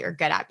things that you're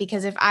good at.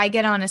 Because if I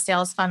get on a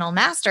sales funnel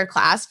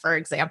masterclass, for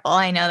example,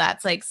 I know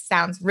that's like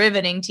sounds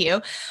riveting to you,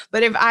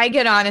 but if I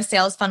get on a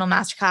sales funnel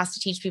masterclass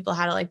to teach people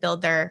how to like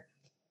build their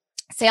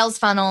sales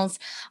funnels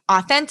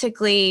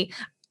authentically,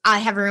 I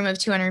have a room of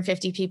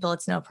 250 people.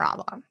 It's no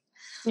problem.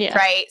 Yeah.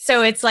 Right.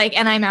 So it's like,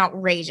 and I'm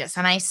outrageous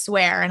and I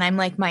swear, and I'm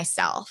like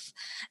myself.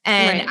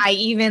 And I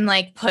even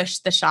like push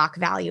the shock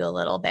value a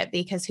little bit,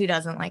 because who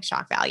doesn't like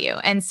shock value?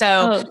 And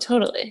so, oh,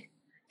 totally.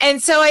 And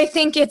so I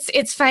think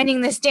it's finding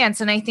this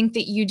dance, and I think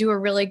that you do a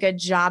really good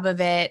job of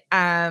it.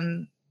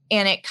 And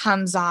it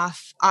comes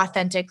off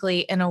authentically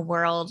in a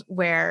world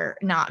where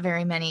not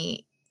very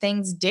many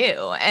things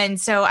do. And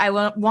so I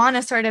want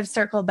to sort of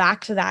circle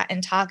back to that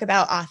and talk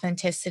about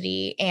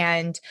authenticity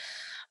and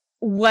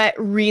what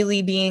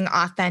really being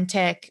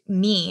authentic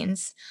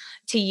means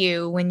to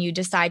you when you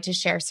decide to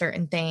share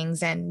certain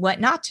things and what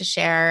not to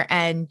share.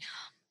 And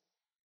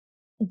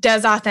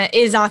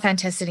is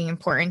authenticity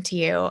important to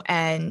you,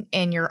 and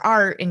in your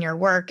art, in your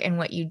work, and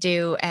what you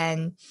do?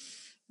 And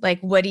like,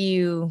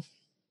 I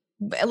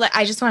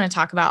just want to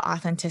talk about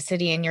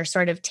authenticity and your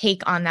sort of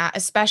take on that,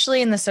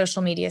 especially in the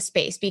social media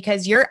space,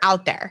 because you're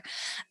out there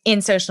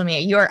in social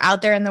media, you are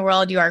out there in the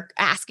world, you are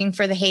asking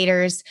for the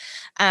haters,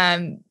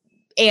 and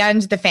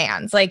the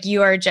fans, like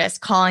you are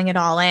just calling it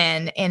all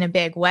in a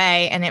big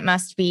way. And it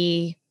must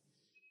be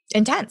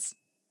intense.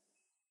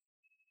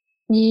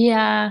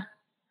 Yeah.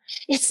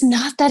 It's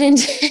not that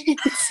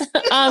intense.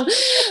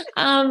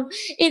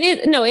 It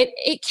is, no,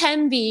 it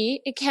can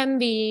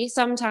be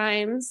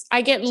sometimes.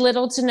 I get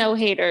little to no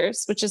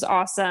haters, which is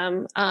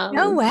awesome.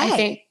 No way. I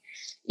think,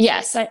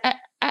 yes,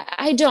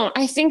 I don't.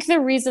 I think the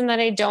reason that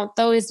I don't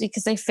though, is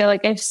because I feel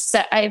like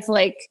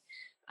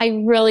I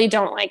really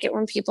don't like it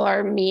when people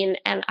are mean.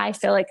 And I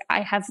feel like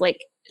I have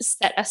like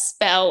set a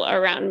spell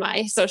around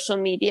my social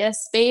media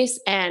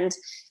space, and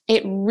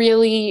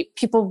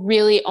people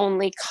really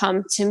only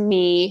come to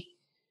me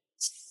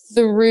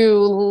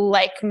through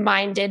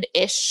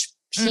like-minded-ish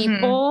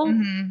people.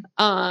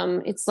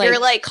 It's like, you're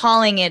like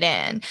calling it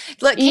in.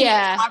 Look, can you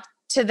talk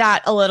to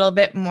that a little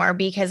bit more?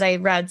 Because I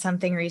read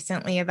something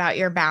recently about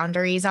your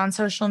boundaries on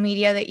social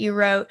media that you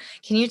wrote.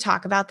 Can you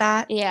talk about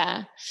that?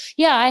 Yeah,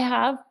 I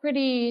have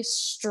pretty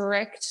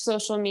strict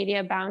social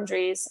media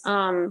boundaries.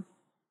 Everyone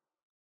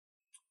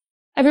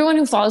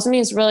who follows me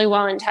is really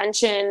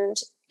well-intentioned,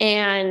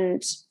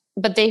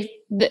 but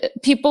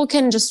people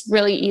can just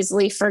really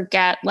easily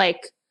forget,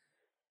 like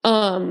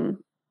I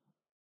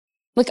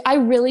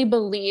really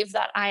believe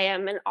that I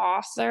am an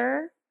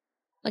author.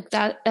 Like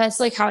that's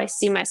like how I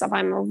see myself.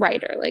 I'm a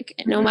writer. Like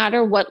no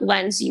matter what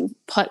lens you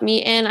put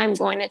me in, I'm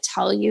going to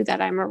tell you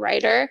that I'm a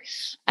writer.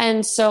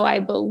 And so I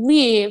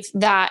believe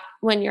that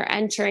when you're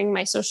entering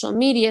my social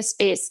media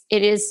space,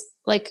 it is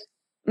like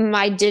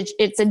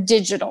it's a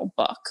digital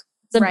book.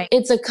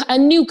 It's a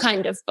new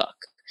kind of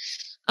book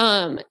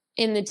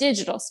in the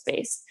digital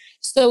space.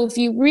 So if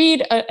you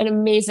read an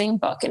amazing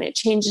book and it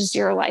changes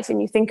your life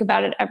and you think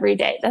about it every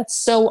day, that's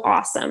so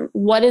awesome.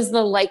 What is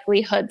the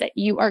likelihood that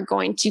you are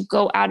going to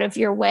go out of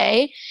your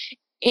way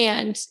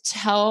and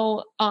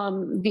tell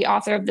the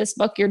author of this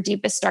book your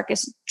deepest,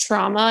 darkest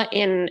trauma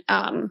in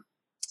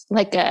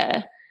like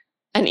an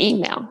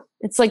email?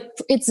 It's like,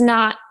 it's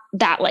not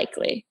that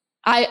likely.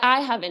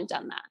 I haven't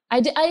done that. I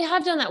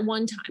have done that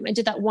one time. I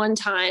did that one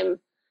time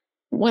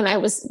when I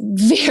was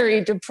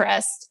very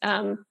depressed.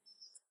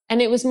 And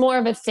it was more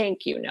of a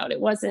thank you note.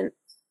 It wasn't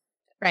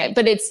right,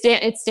 but it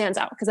stands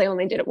out because I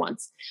only did it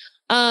once.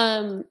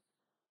 I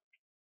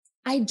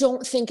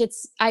don't think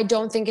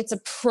it's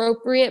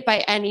appropriate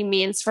by any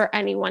means for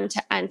anyone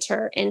to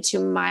enter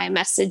into my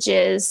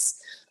messages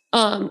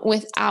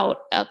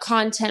without a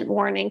content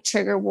warning,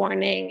 trigger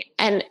warning.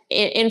 And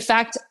in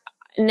fact,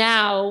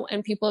 now,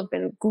 and people have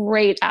been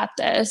great at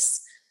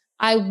this,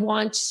 I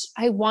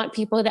want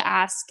people to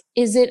ask,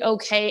 is it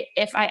okay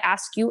if I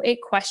ask you a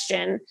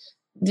question?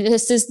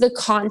 This is the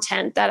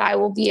content that I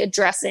will be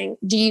addressing.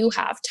 Do you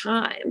have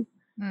time?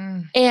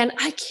 And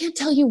I can't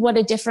tell you what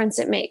a difference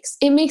it makes.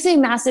 It makes a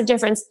massive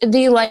difference.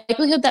 The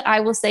likelihood that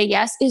I will say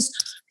yes is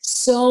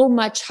so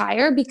much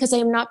higher because I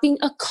am not being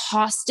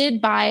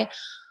accosted by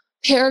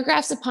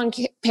paragraphs upon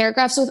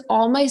paragraphs with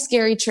all my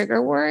scary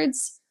trigger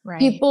words. Right.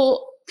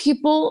 People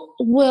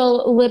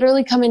will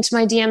literally come into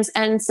my DMs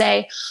and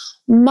say,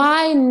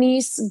 my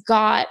niece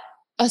got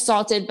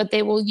assaulted, but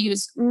they will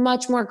use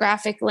much more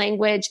graphic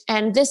language.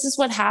 And this is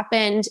what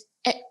happened.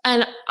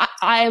 And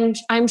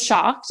I'm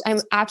shocked. I'm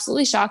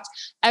absolutely shocked.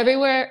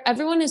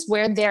 Everyone is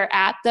where they're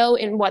at though,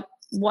 in what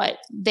what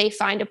they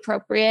find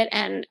appropriate.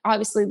 And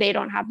obviously they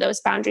don't have those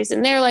boundaries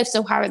in their life.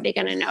 So how are they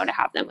going to know to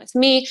have them with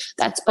me?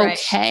 That's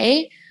okay.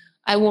 Right.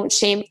 I won't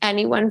shame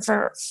anyone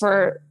for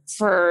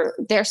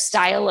their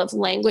style of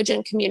language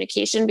and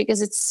communication,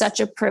 because it's such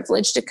a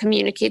privilege to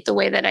communicate the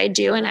way that I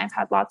do. And I've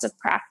had lots of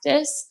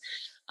practice.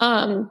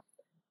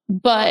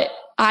 But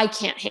I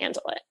can't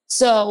handle it.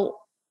 So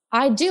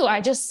I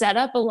just set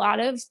up a lot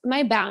of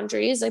my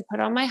boundaries. I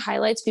put on my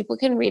highlights. People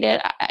can read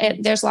it.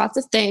 There's lots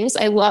of things.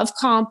 I love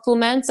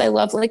compliments. I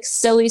love like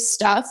silly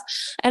stuff.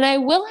 And I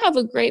will have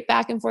a great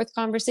back and forth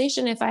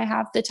conversation if I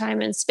have the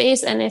time and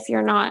space. And if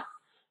you're not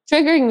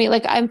triggering me,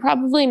 like I'm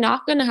probably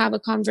not going to have a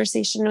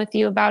conversation with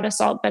you about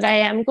assault, but I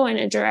am going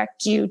to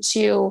direct you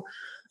to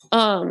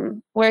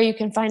where you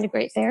can find a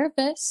great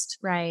therapist.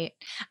 Right.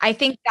 I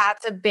think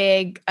that's a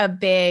big,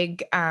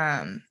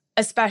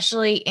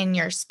 especially in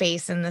your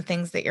space and the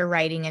things that you're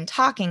writing and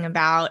talking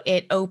about,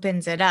 it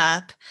opens it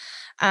up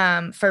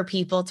for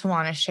people to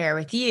want to share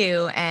with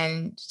you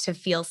and to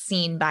feel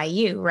seen by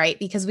you, right?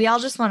 Because we all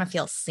just want to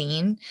feel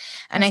seen.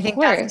 And I think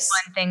that's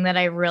one thing that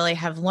I really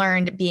have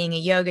learned being a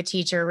yoga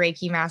teacher,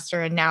 Reiki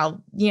master, and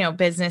now,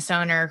 business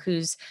owner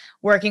who's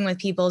working with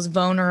people's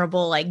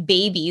vulnerable, like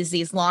babies,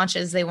 these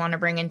launches they want to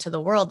bring into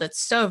the world that's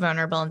so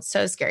vulnerable and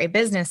so scary.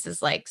 Business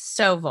is like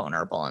so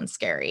vulnerable and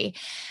scary.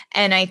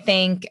 And I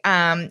think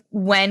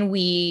when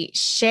we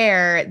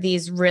share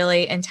these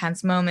really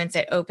intense moments,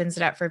 it opens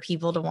it up for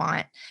people to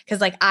want,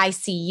 because like I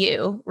see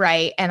you,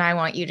 right? And I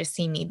want you to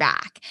see me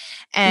back.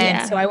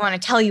 And so I want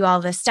to tell you all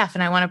this stuff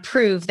and I want to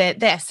prove that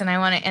this, and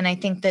I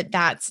think that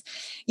that's,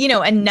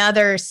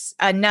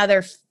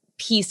 another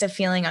piece of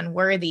feeling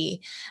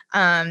unworthy,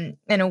 in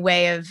a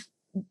way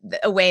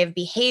of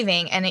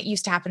behaving. And it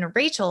used to happen to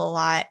Rachel a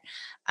lot,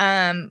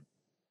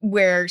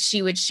 where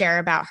she would share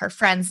about her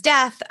friend's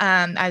death.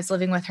 I was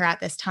living with her at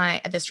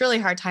this really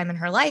hard time in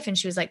her life, and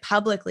she was like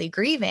publicly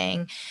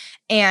grieving.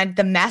 And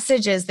the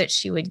messages that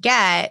she would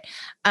get,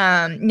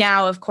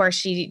 now, of course,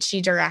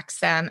 she directs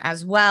them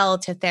as well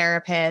to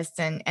therapists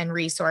and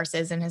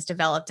resources, and has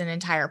developed an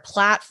entire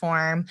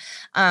platform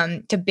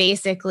to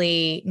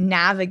basically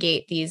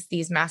navigate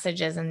these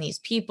messages and these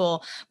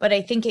people. But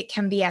I think it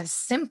can be as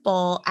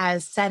simple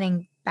as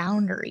setting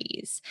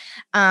boundaries.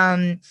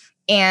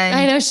 And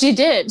I know she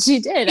did.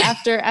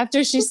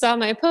 After she saw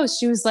my post,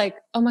 she was like,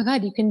 "Oh my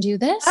God, you can do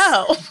this?"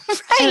 Oh,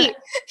 right.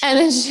 And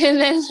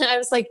then I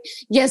was like,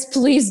 "Yes,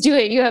 please do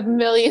it. You have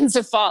millions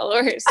of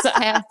followers." So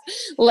I have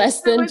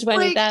less than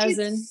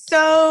 20,000.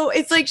 So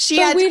it's like she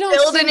had to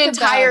build an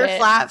entire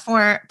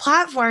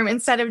platform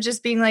instead of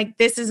just being like,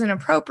 "This isn't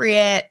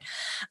appropriate,"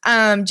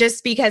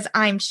 just because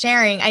I'm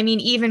sharing. I mean,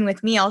 even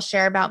with me, I'll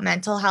share about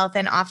mental health,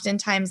 and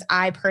oftentimes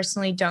I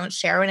personally don't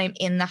share when I'm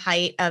in the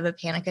height of a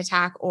panic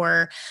attack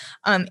or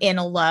in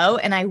a low,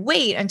 and I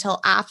wait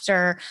until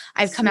after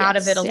I've come out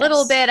of it a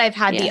little bit. I've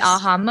had the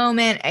aha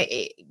moment.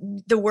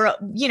 The world,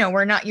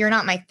 you're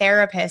not my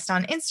therapist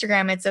on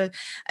Instagram. It's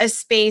a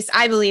space.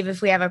 I believe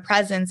if we have a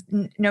presence,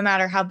 no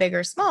matter how big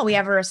or small, we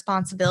have a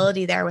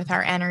responsibility there with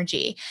our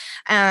energy,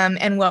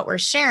 and what we're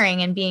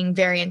sharing, and being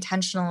very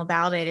intentional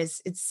about it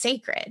it's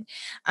sacred.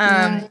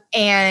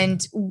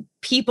 And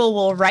people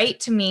will write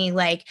to me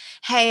like,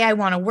 "Hey, I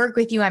want to work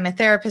with you. I'm a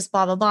therapist,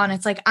 blah, blah, blah." And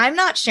it's like, I'm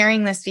not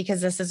sharing this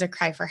because this is a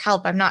cry for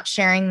help. I'm not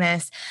sharing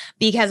this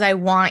because I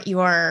want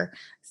your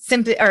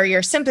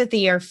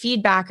sympathy or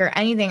feedback or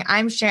anything.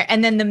 I'm sharing.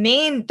 And then the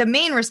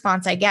main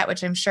response I get,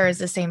 which I'm sure is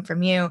the same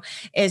from you,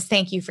 is,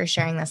 "Thank you for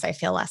sharing this. I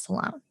feel less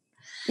alone."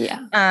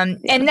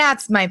 And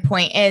that's my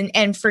point.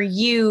 And for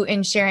you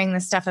in sharing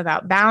the stuff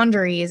about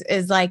boundaries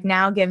is like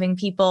now giving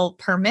people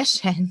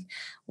permission.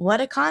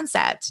 What a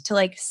concept to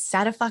like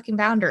set a fucking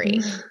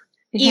boundary,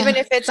 even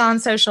if it's on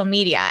social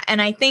media.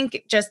 And I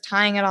think just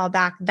tying it all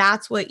back,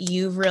 that's what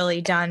you've really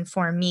done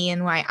for me,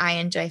 and why I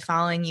enjoy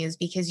following you, is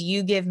because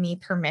you give me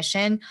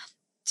permission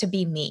to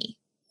be me.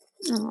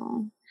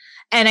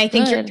 And I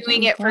think you're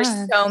doing it for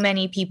so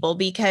many people,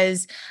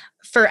 because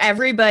for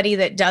everybody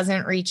that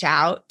doesn't reach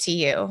out to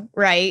you,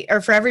 right?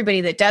 Or for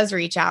everybody that does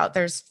reach out,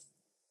 there's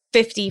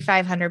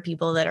 500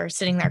 people that are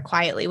sitting there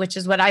quietly, which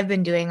is what I've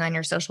been doing on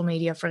your social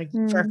media for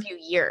a few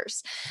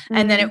years.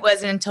 And then it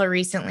wasn't until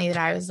recently that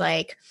I was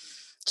like,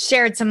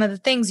 shared some of the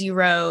things you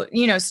wrote,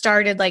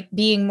 started like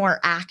being more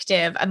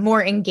active,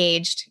 more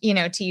engaged,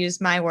 to use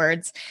my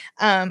words.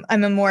 I'm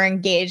a more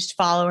engaged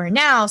follower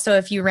now. So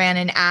if you ran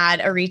an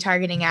ad, a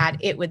retargeting ad,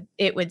 it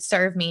would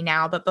serve me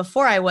now. But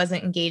before, I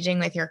wasn't engaging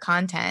with your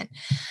content.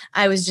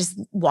 I was just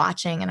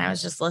watching, and I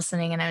was just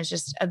listening, and I was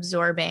just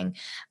absorbing.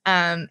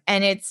 And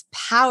it's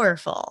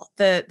powerful,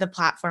 the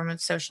platform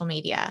of social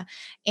media.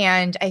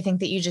 And I think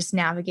that you just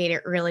navigate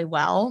it really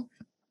well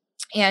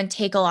and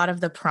take a lot of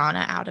the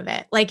prana out of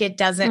it. Like, it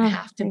doesn't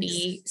have to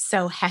be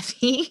so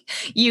heavy.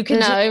 You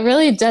can it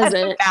really doesn't.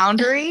 Set a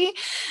boundary.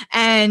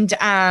 And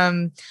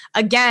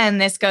again,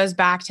 this goes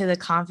back to the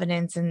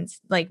confidence, and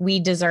like, we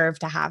deserve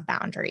to have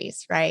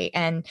boundaries, right?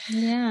 And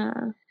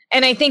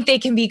And I think they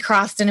can be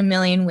crossed in a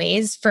million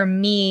ways. For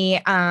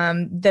me,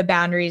 the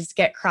boundaries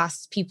get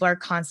crossed. People are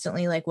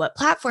constantly like, what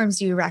platforms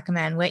do you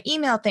recommend? What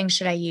email things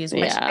should I use?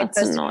 What should I it's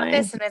post about annoying.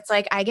 this? And it's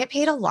like, I get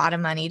paid a lot of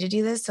money to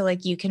do this. So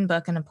like you can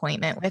book an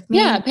appointment with me.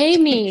 Yeah, pay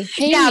me.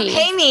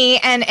 Pay me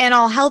and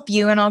I'll help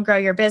you and I'll grow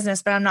your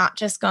business, but I'm not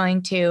just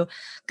going to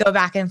go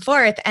back and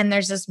forth. And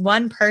there's this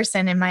one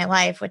person in my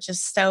life, which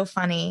is so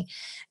funny.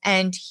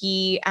 And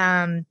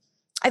I've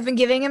been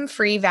giving him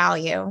free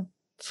value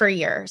for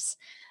years.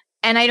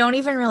 And I don't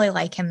even really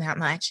like him that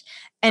much.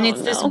 And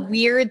it's this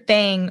weird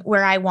thing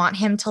where I want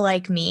him to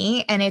like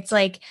me. And it's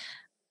like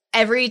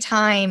every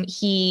time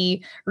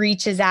he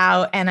reaches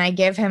out and I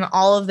give him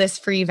all of this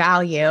free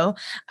value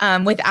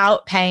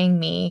without paying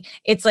me,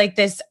 it's like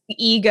this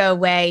ego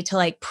way to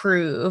like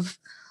prove.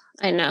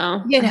 I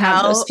know. I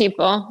have those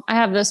people. I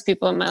have those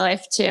people in my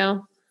life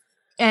too.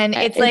 And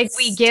it's like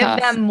we give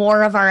them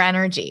more of our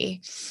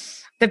energy.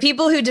 The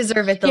people who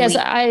deserve it the least.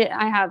 Yes,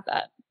 I have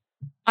that.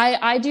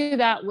 I do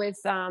that with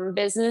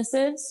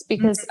businesses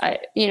because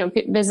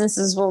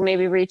businesses will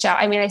maybe reach out.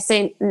 I mean, I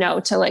say no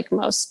to like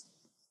most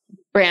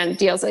brand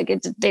deals. Like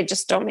they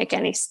just don't make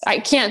I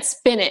can't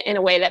spin it in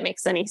a way that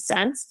makes any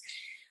sense.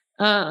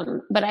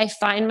 But I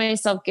find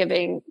myself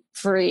giving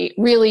free,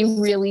 really,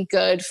 really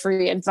good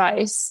free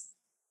advice.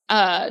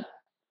 And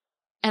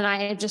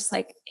I just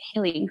like,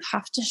 Haley, you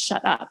have to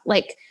shut up.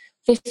 Like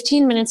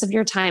 15 minutes of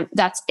your time.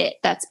 That's it.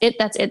 That's it.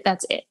 That's it.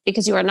 That's it.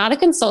 Because you are not a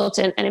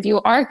consultant. And if you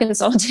are a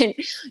consultant,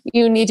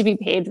 you need to be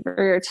paid for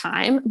your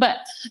time. But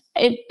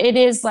it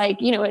is like,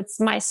 it's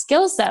my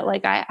skill set.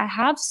 Like I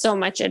have so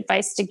much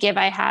advice to give.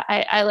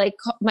 I like,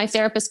 my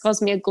therapist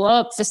calls me a glow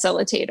up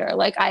facilitator.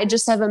 Like I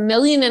just have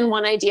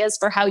 1,000,001 ideas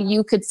for how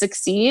you could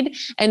succeed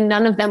and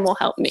none of them will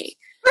help me.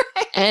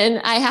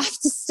 And I have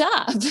to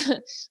stop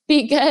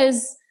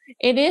because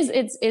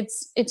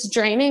it's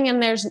draining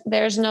and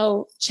there's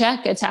no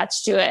check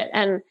attached to it.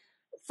 And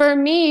for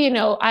me,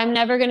 I'm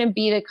never going to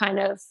be the kind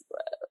of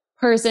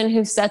person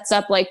who sets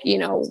up like,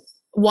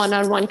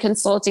 one-on-one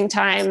consulting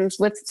times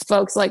with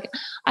folks. Like,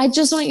 I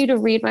just want you to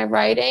read my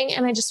writing.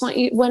 And I just want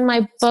you, when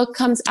my book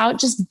comes out,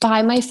 just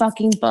buy my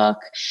fucking book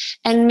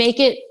and make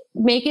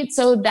it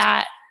so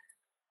that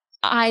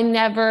I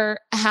never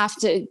have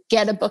to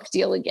get a book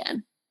deal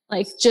again.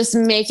 Like just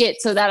make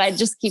it so that I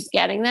just keep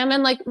getting them.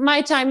 And like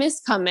my time is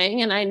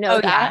coming and I know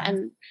that. Yeah.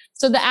 And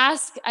so the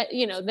ask,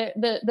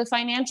 the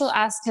financial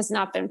ask has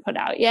not been put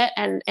out yet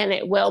and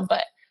it will,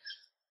 but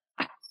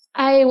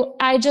I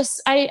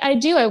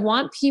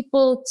want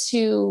people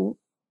to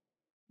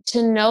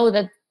know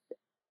that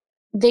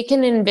they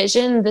can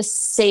envision the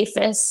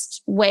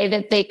safest way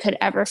that they could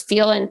ever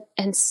feel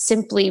and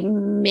simply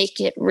make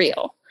it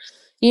real,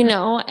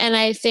 and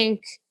I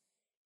think,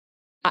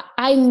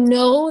 I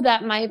know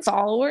that my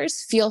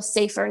followers feel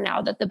safer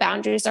now that the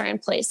boundaries are in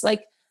place.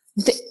 Like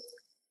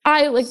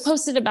I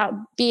posted about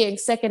being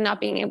sick and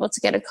not being able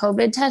to get a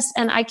COVID test.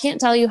 And I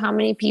can't tell you how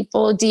many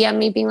people DM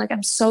me being like,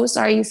 I'm so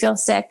sorry you feel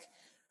sick.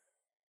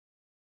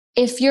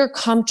 If you're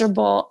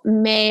comfortable,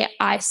 may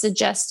I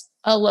suggest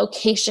a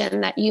location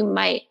that you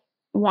might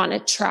want to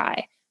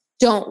try?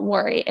 Don't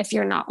worry if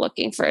you're not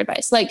looking for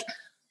advice. Like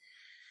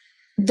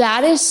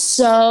that is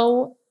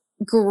so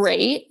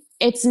great.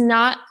 It's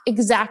not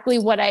exactly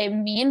what I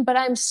mean, but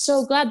I'm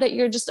so glad that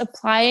you're just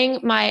applying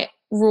my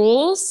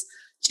rules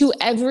to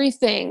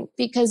everything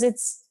because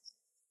it's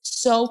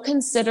so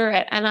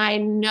considerate. And I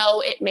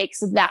know it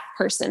makes that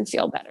person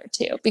feel better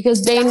too,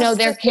 because they know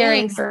they're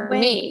caring for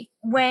me.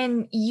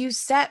 When you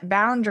set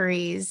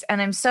boundaries,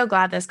 and I'm so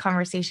glad this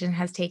conversation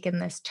has taken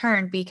this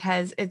turn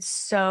because it's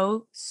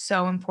so,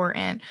 so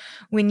important.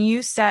 When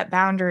you set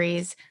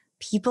boundaries,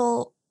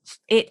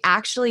 it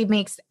actually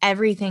makes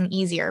everything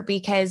easier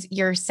because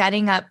you're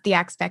setting up the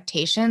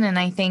expectation. And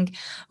I think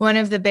one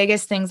of the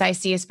biggest things I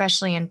see,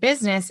 especially in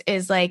business,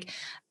 is like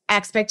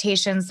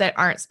expectations that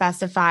aren't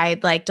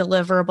specified, like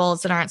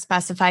deliverables that aren't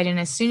specified. And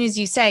as soon as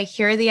you say,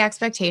 here are the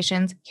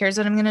expectations, here's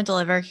what I'm going to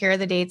deliver, here are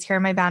the dates, here are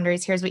my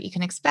boundaries, here's what you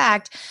can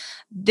expect.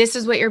 This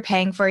is what you're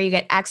paying for. You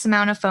get X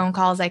amount of phone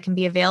calls. I can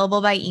be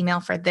available by email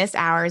for this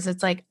hours.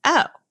 It's like,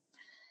 oh,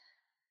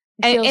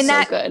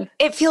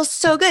 it feels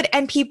so good.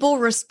 And people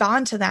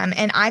respond to them.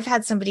 And I've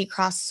had somebody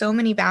cross so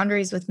many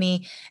boundaries with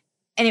me,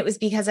 and it was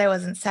because I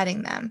wasn't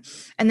setting them.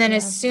 And then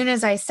as soon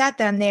as I set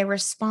them, they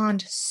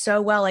respond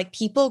so well. Like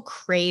people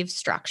crave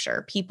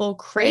structure, people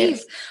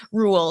crave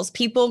rules,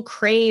 people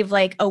crave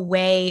like a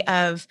way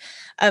of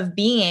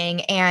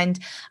being. And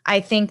I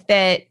think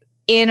that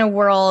in a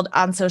world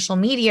on social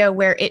media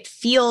where it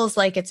feels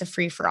like it's a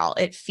free for all,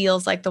 it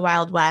feels like the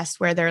Wild West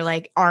where there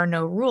like are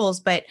no rules,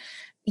 but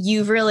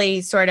you've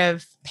really sort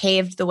of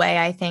paved the way,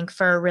 I think,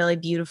 for a really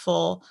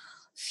beautiful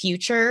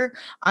future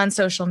on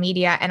social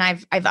media. And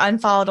I've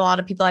unfollowed a lot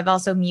of people. I've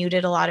also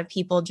muted a lot of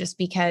people just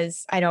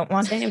because I don't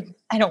want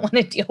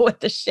to deal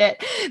with the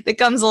shit that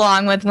comes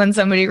along with when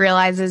somebody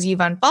realizes you've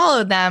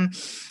unfollowed them.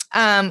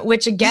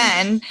 Which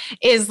again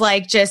is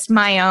like just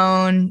my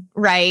own,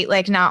 right?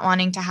 Like not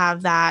wanting to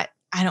have that.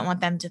 I don't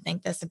want them to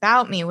think this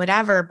about me,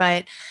 whatever.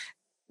 But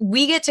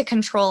we get to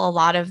control a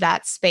lot of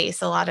that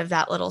space, a lot of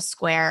that little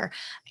square.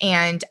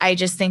 And I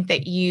just think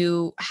that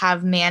you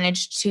have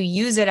managed to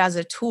use it as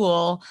a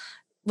tool.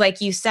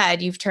 Like you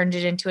said, you've turned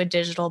it into a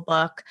digital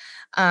book,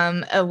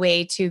 a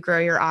way to grow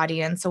your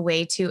audience, a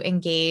way to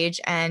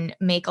engage and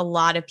make a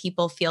lot of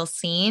people feel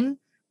seen,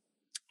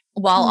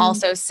 while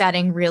also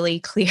setting really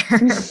clear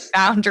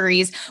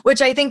boundaries,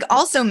 which I think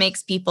also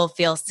makes people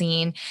feel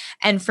seen.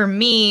 And for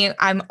me,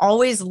 I'm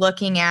always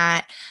looking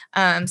at,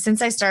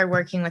 since I started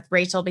working with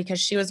Rachel, because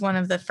she was one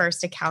of the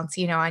first accounts,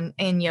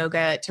 in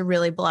yoga to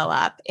really blow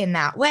up in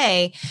that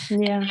way.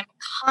 Yeah. I'm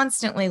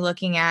constantly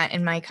looking at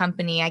in my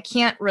company, I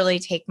can't really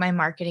take my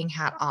marketing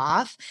hat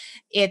off.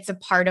 It's a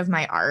part of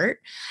my art.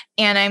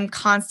 And I'm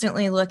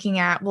constantly looking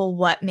at, well,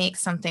 what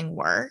makes something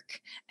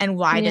work and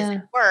why does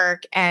it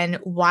work? And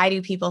why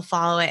do people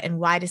follow it? And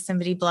why does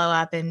somebody blow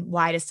up? And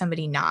why does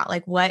somebody not?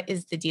 Like, what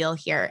is the deal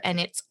here? And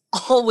it's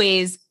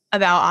always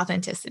about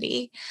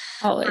authenticity.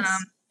 Always.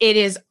 It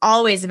is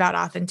always about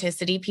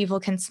authenticity. People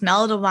can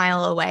smell it a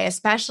mile away,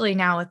 especially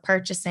now with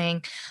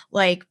purchasing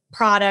like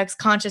products.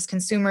 Conscious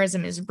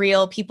consumerism is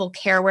real. People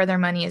care where their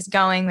money is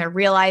going. They're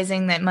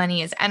realizing that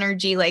money is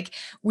energy. Like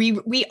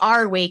we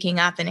are waking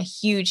up in a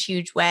huge,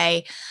 huge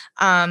way.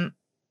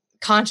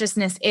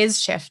 Consciousness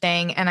is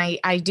shifting. And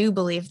I do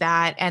believe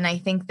that. And I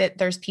think that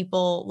there's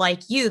people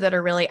like you that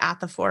are really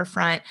at the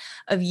forefront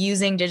of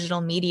using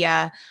digital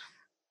media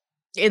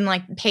in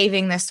like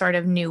paving this sort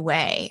of new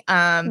way,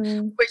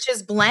 which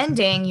is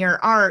blending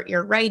your art,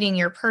 your writing,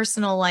 your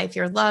personal life,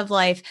 your love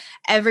life,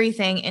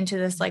 everything into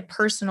this like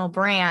personal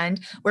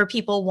brand where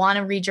people want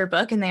to read your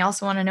book and they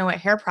also want to know what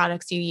hair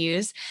products you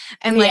use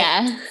and like,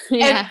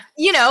 and,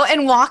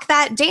 and walk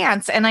that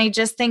dance. And I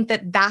just think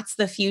that that's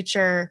the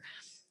future,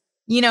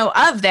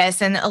 of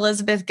this. And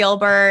Elizabeth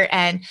Gilbert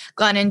and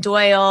Glennon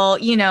Doyle,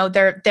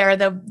 they're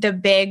the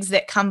bigs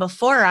that come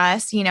before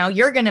us.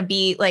 You're going to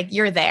be like,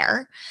 you're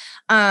there.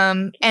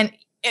 And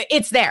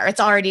it's there. It's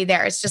already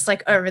there. It's just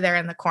like over there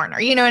in the corner.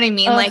 You know what I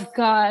mean? Oh, like,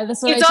 God,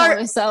 that's what I tell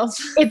myself.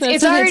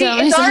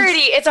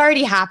 It's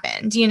already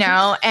happened,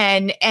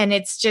 and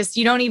it's just,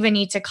 you don't even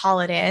need to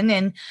call it in.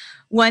 And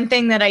one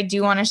thing that I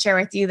do want to share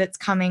with you that's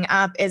coming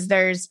up is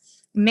there's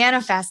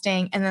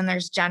manifesting and then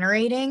there's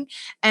generating.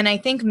 And I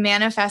think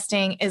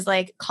manifesting is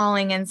like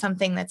calling in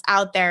something that's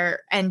out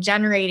there, and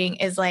generating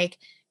is like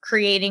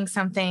creating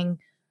something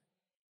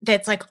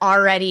that's like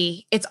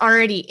it's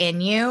already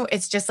in you.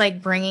 It's just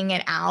like bringing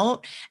it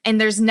out. And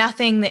there's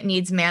nothing that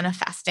needs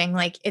manifesting.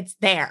 Like it's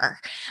there.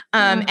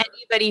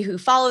 Anybody who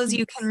follows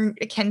you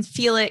can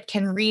feel it,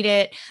 can read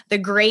it. The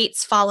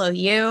greats follow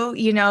you.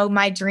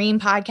 My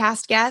dream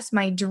podcast guest,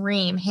 my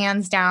dream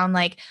hands down,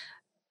 like,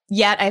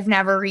 yet I've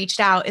never reached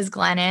out, is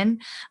Glennon.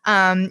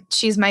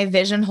 She's my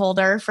vision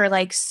holder for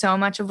like so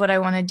much of what I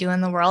want to do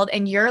in the world.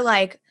 And you're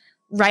like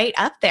right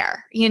up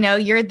there,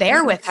 you're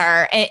there with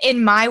her.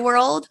 In my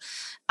world,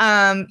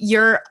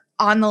 you're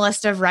on the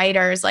list of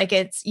writers. Like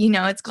it's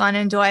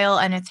Glennon Doyle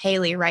and it's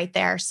Haley right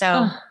there.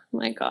 So, oh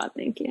my God,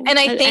 thank you. And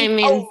I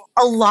think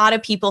a lot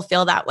of people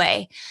feel that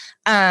way.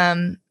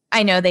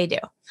 I know they do.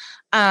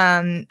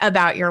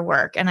 About your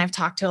work. And I've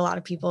talked to a lot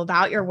of people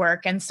about your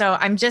work. And so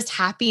I'm just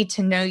happy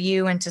to know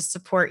you and to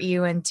support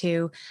you and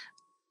to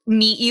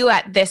meet you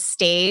at this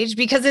stage,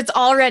 because it's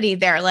already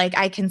there. Like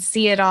I can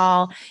see it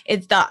all.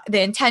 It's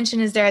the intention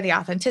is there. The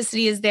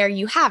authenticity is there.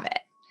 You have it.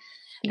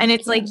 And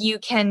it's like, you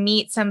can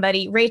meet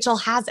somebody. Rachel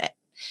has it.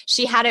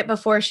 She had it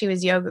before she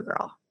was Yoga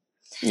Girl.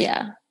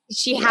 Yeah.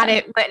 She had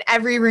it in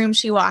every room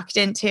she walked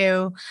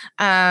into,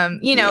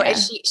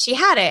 she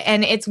had it.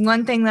 And it's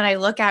one thing that I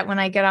look at when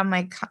I get on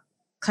my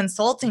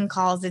consulting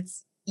calls.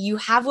 It's, you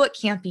have what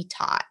can't be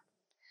taught.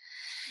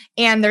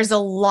 And there's a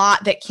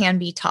lot that can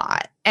be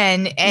taught.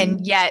 And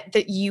yet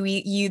that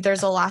you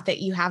there's a lot that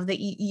you have that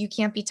you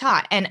can't be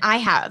taught. And I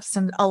have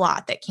a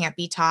lot that can't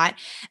be taught.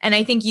 And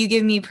I think you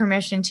give me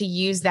permission to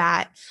use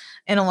that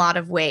in a lot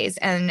of ways.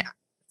 And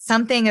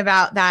something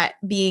about that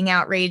being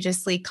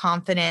outrageously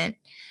confident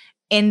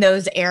in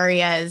those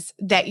areas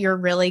that you're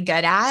really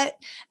good at.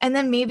 And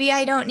then maybe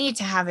I don't need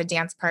to have a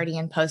dance party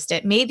and post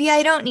it. Maybe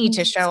I don't need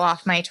to show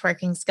off my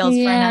twerking skills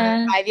for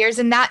another 5 years.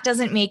 And that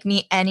doesn't make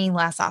me any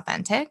less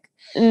authentic.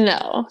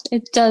 No,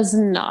 it does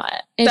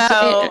not.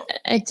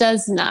 It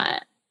does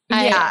not.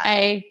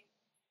 I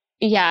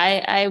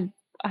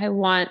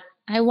want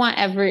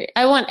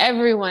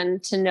everyone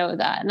to know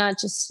that, not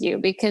just you,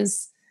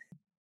 because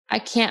I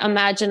can't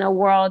imagine a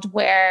world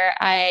where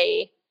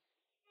I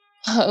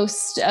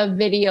post a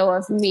video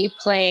of me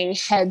playing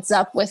heads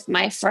up with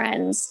my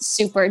friends,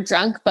 super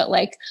drunk. But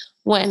like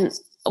when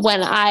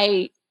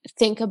I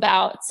think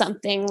about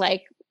something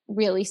like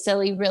really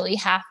silly, really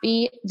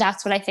happy,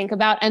 that's what I think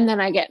about. And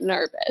then I get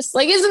nervous.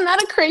 Like, isn't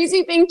that a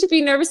crazy thing to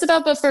be nervous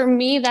about? But for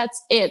me,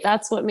 that's it.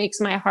 That's what makes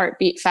my heart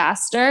beat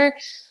faster.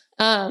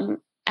 And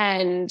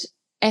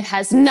it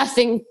has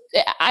nothing,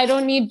 I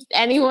don't need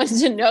anyone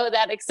to know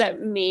that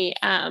except me.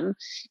 And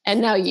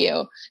now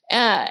you.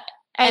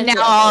 And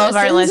now all of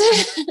our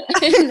listeners.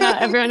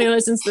 Not everyone who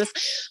listens to this.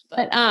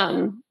 But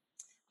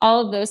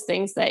all of those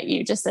things that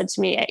you just said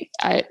to me,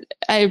 I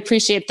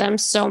appreciate them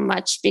so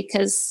much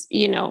because,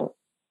 you know,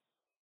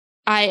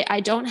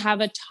 I don't have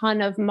a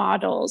ton of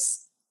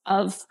models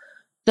of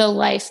the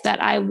life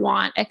that I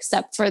want,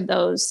 except for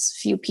those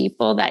few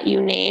people that you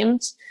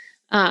named.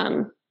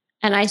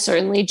 And I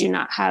certainly do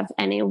not have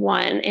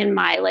anyone in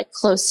my like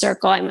close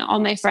circle. I mean, all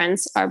my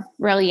friends are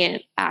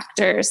brilliant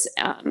actors.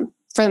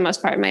 For the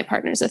most part, my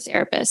partner's a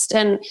therapist,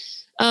 and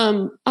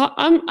I'm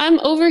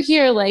over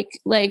here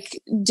like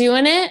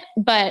doing it,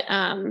 but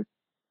I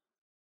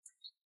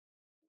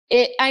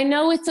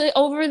know it's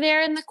over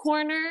there in the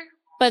corner.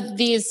 But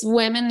these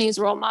women, these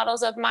role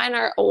models of mine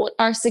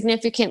are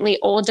significantly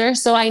older,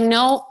 so I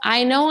know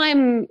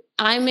I'm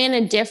in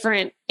a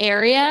different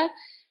area.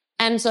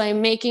 And so I'm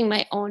making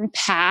my own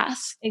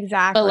path.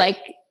 Exactly.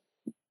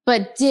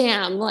 But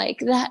damn, like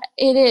that,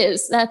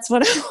 that's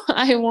what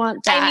I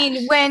want. That. I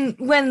mean,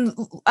 when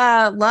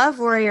Love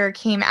Warrior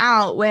came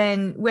out,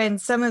 when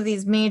some of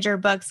these major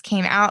books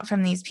came out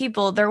from these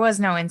people, there was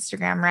no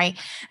Instagram, right?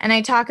 And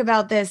I talk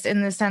about this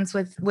in the sense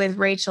with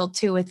Rachel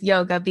too, with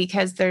yoga,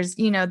 because there's,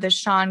 you know, the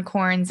Sean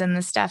Corns and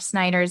the Steph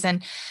Snyders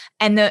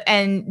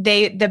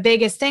the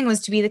biggest thing was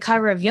to be the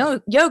cover of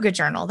Yoga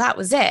Journal. That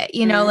was it.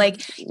 You know,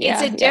 like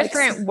it's a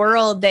different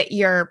world that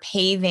you're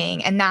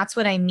paving. And that's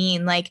what I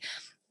mean. Like,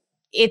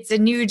 it's a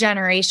new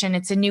generation.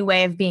 It's a new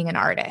way of being an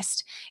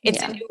artist. It's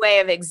a new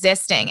way of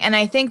existing. And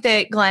I think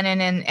that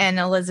Glennon and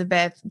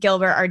Elizabeth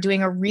Gilbert are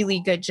doing a really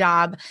good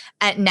job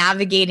at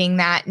navigating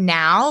that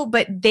now,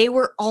 but they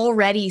were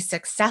already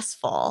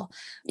successful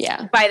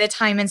by the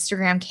time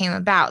Instagram came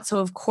about. So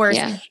of course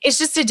it's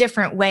just a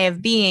different way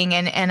of being.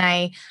 And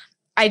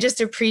I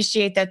just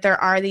appreciate that there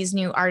are these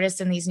new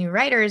artists and these new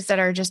writers that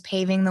are just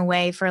paving the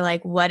way for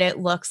like what it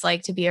looks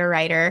like to be a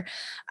writer.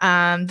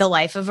 The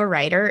life of a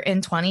writer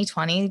in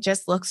 2020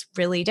 just looks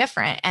really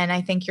different. And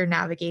I think you're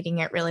navigating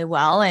it really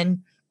well.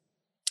 And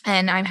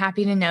I'm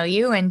happy to know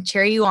you and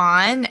cheer you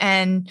on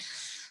and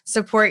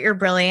support your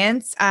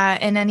brilliance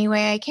in any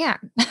way I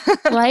can.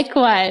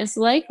 Likewise.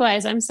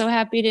 I'm so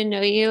happy to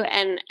know you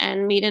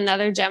and meet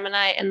another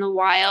Gemini in the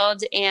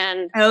wild.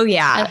 And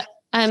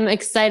I'm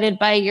excited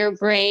by your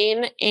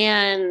brain,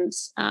 and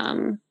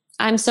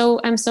I'm so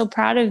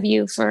proud of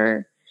you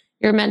for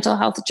your mental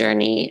health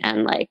journey.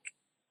 And like,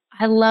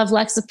 I love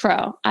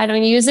Lexapro. I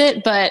don't use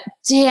it, but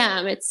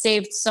damn, it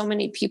saved so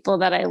many people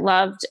that I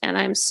loved, and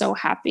I'm so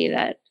happy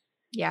that.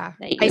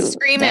 I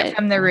scream it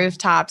from the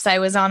rooftops. I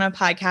was on a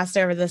podcast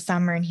over the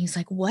summer and he's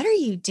like, what are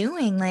you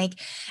doing? Like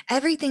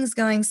everything's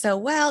going so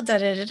well, da,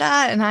 da, da,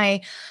 da. And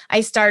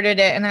I started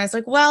it and I was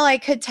like, well, I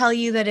could tell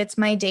you that it's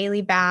my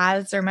daily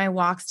baths or my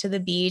walks to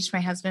the beach.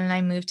 My husband and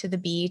I moved to the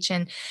beach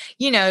and,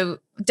 you know,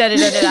 da, da,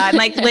 da, da, da. And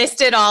like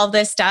listed all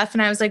this stuff.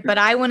 And I was like, but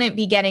I wouldn't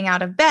be getting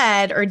out of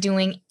bed or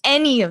doing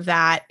any of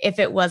that if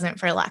it wasn't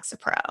for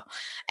Lexapro.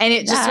 And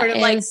it just sort of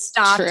like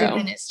stopped him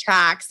in his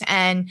tracks.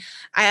 And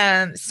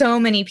so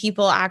many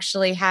people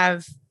actually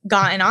have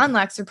gotten on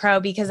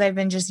Lexapro because I've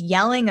been just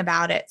yelling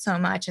about it so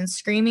much and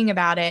screaming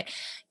about it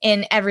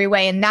in every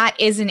way. And that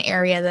is an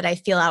area that I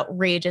feel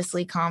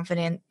outrageously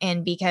confident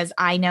in because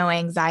I know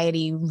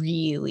anxiety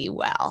really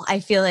well.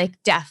 I feel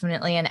like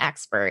definitely an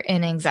expert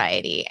in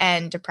anxiety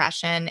and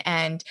depression,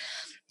 and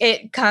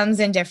it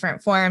comes in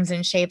different forms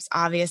and shapes,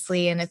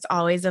 obviously, and it's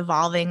always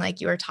evolving. Like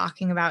you were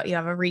talking about, you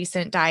have a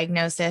recent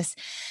diagnosis,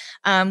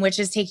 which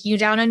is taking you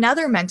down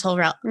another mental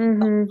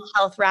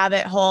health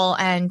rabbit hole.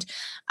 And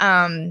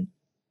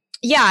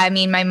I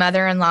mean, my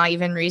mother-in-law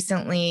even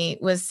recently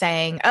was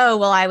saying, oh,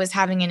 well, I was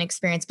having an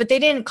experience, but they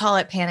didn't call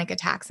it panic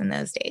attacks in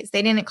those days.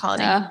 They didn't call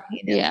it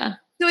anxiety.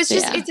 So it's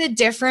just, it's a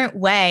different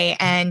way.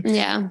 And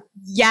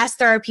yes,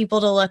 there are people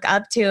to look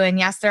up to, and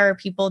yes, there are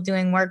people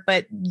doing work,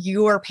 but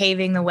you're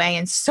paving the way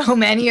in so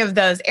many of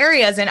those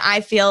areas. And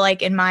I feel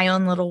like in my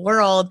own little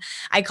world,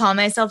 I call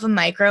myself a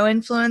micro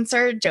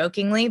influencer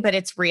jokingly, but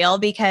it's real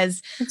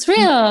because it's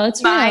real.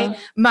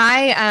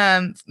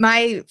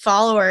 My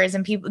followers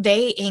and people,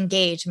 they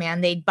engage, man.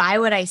 They buy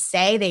what I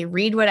say. They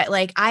read what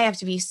I have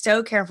to be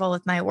so careful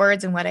with my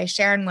words and what I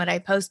share and what I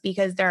post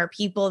because there are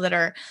people that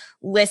are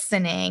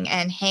listening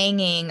and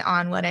hanging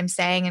on what I'm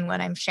saying and what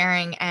I'm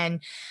sharing.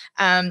 And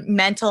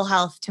mental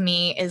health to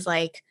me is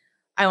like,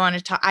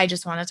 I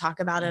just want to talk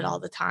about it all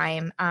the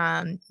time.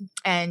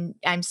 And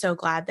I'm so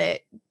glad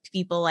that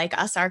people like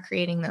us are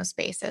creating those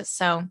spaces.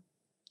 So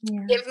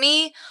give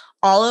me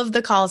all of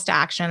the calls to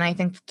action. I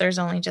think there's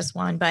only just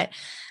one, but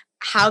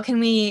how can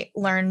we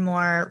learn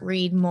more,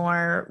 read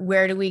more?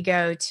 Where do we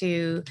go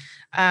to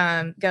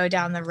go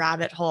down the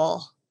rabbit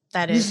hole?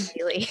 That is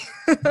Haley.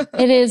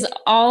 It is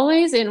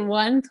always in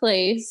one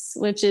place,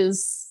 which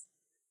is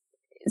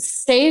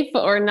safe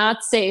or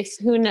not safe.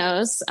 Who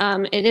knows?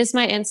 It is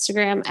my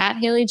Instagram at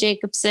Haley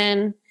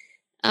Jakobson.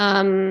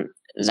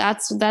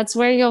 That's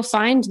where you'll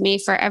find me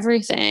for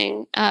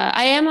everything.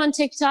 I am on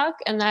TikTok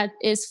and that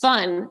is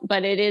fun,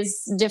 but it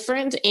is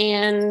different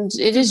and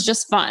it is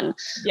just fun.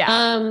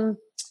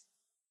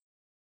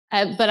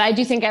 But I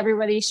do think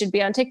everybody should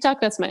be on TikTok.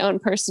 That's my own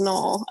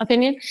personal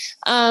opinion.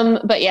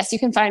 But yes, you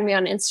can find me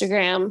on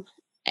Instagram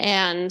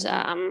And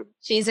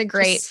she's a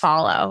great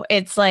follow.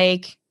 It's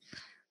like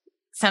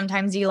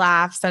sometimes you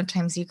laugh,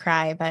 sometimes you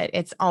cry, but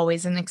it's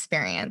always an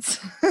experience.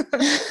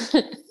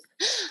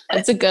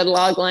 That's a good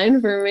log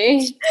line for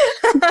me.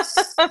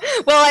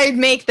 Well, I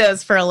make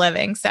those for a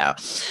living. So,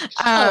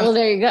 well,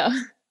 there you go.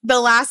 The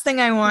last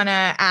thing I want to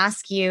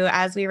ask you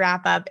as we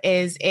wrap up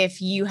is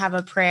if you have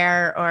a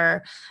prayer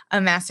or a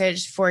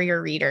message for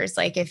your readers.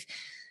 Like if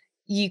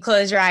you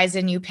close your eyes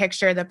and you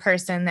picture the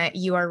person that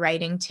you are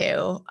writing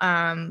to,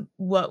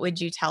 what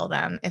would you tell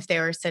them if they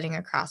were sitting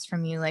across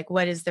from you? Like,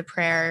 what is the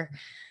prayer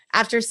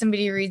after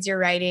somebody reads your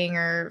writing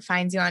or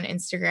finds you on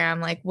Instagram?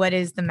 Like, what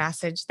is the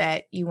message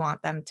that you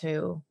want them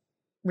to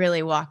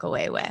really walk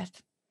away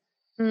with?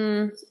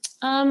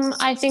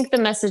 I think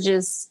the message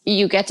is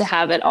you get to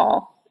have it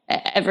all.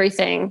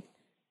 Everything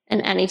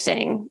and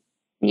anything,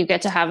 you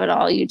get to have it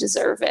all. You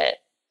deserve it,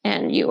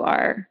 and you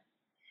are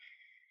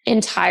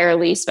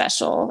entirely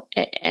special.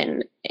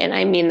 And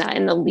I mean that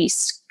in the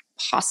least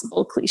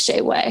possible cliche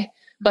way,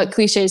 but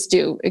cliches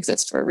do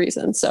exist for a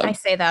reason. So I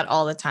say that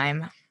all the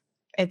time.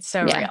 It's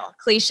so real.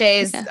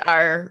 Cliches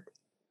are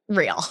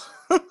real.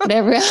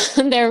 They're real.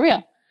 They're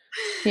real.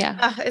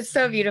 Yeah. It's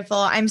so beautiful.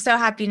 I'm so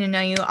happy to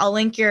know you. I'll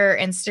link your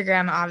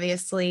Instagram,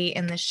 obviously,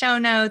 in the show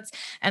notes,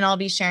 and I'll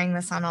be sharing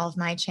this on all of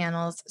my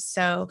channels.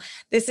 So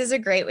this is a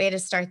great way to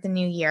start the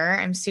new year.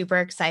 I'm super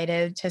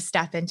excited to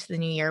step into the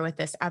new year with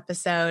this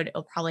episode.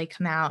 It'll probably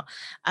come out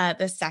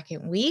the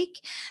second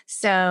week.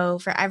 So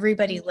for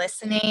everybody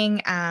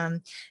listening,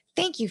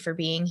 thank you for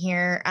being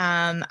here.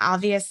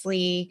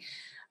 Obviously,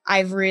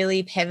 I've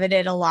really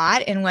pivoted a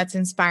lot in what's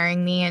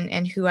inspiring me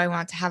and who I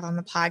want to have on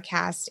the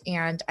podcast.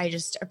 And I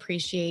just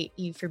appreciate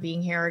you for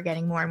being here. We're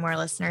getting more and more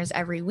listeners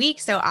every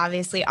week. So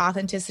obviously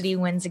authenticity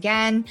wins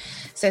again.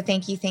 So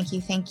thank you, thank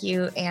you, thank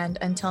you. And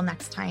until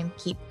next time,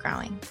 keep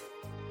growing.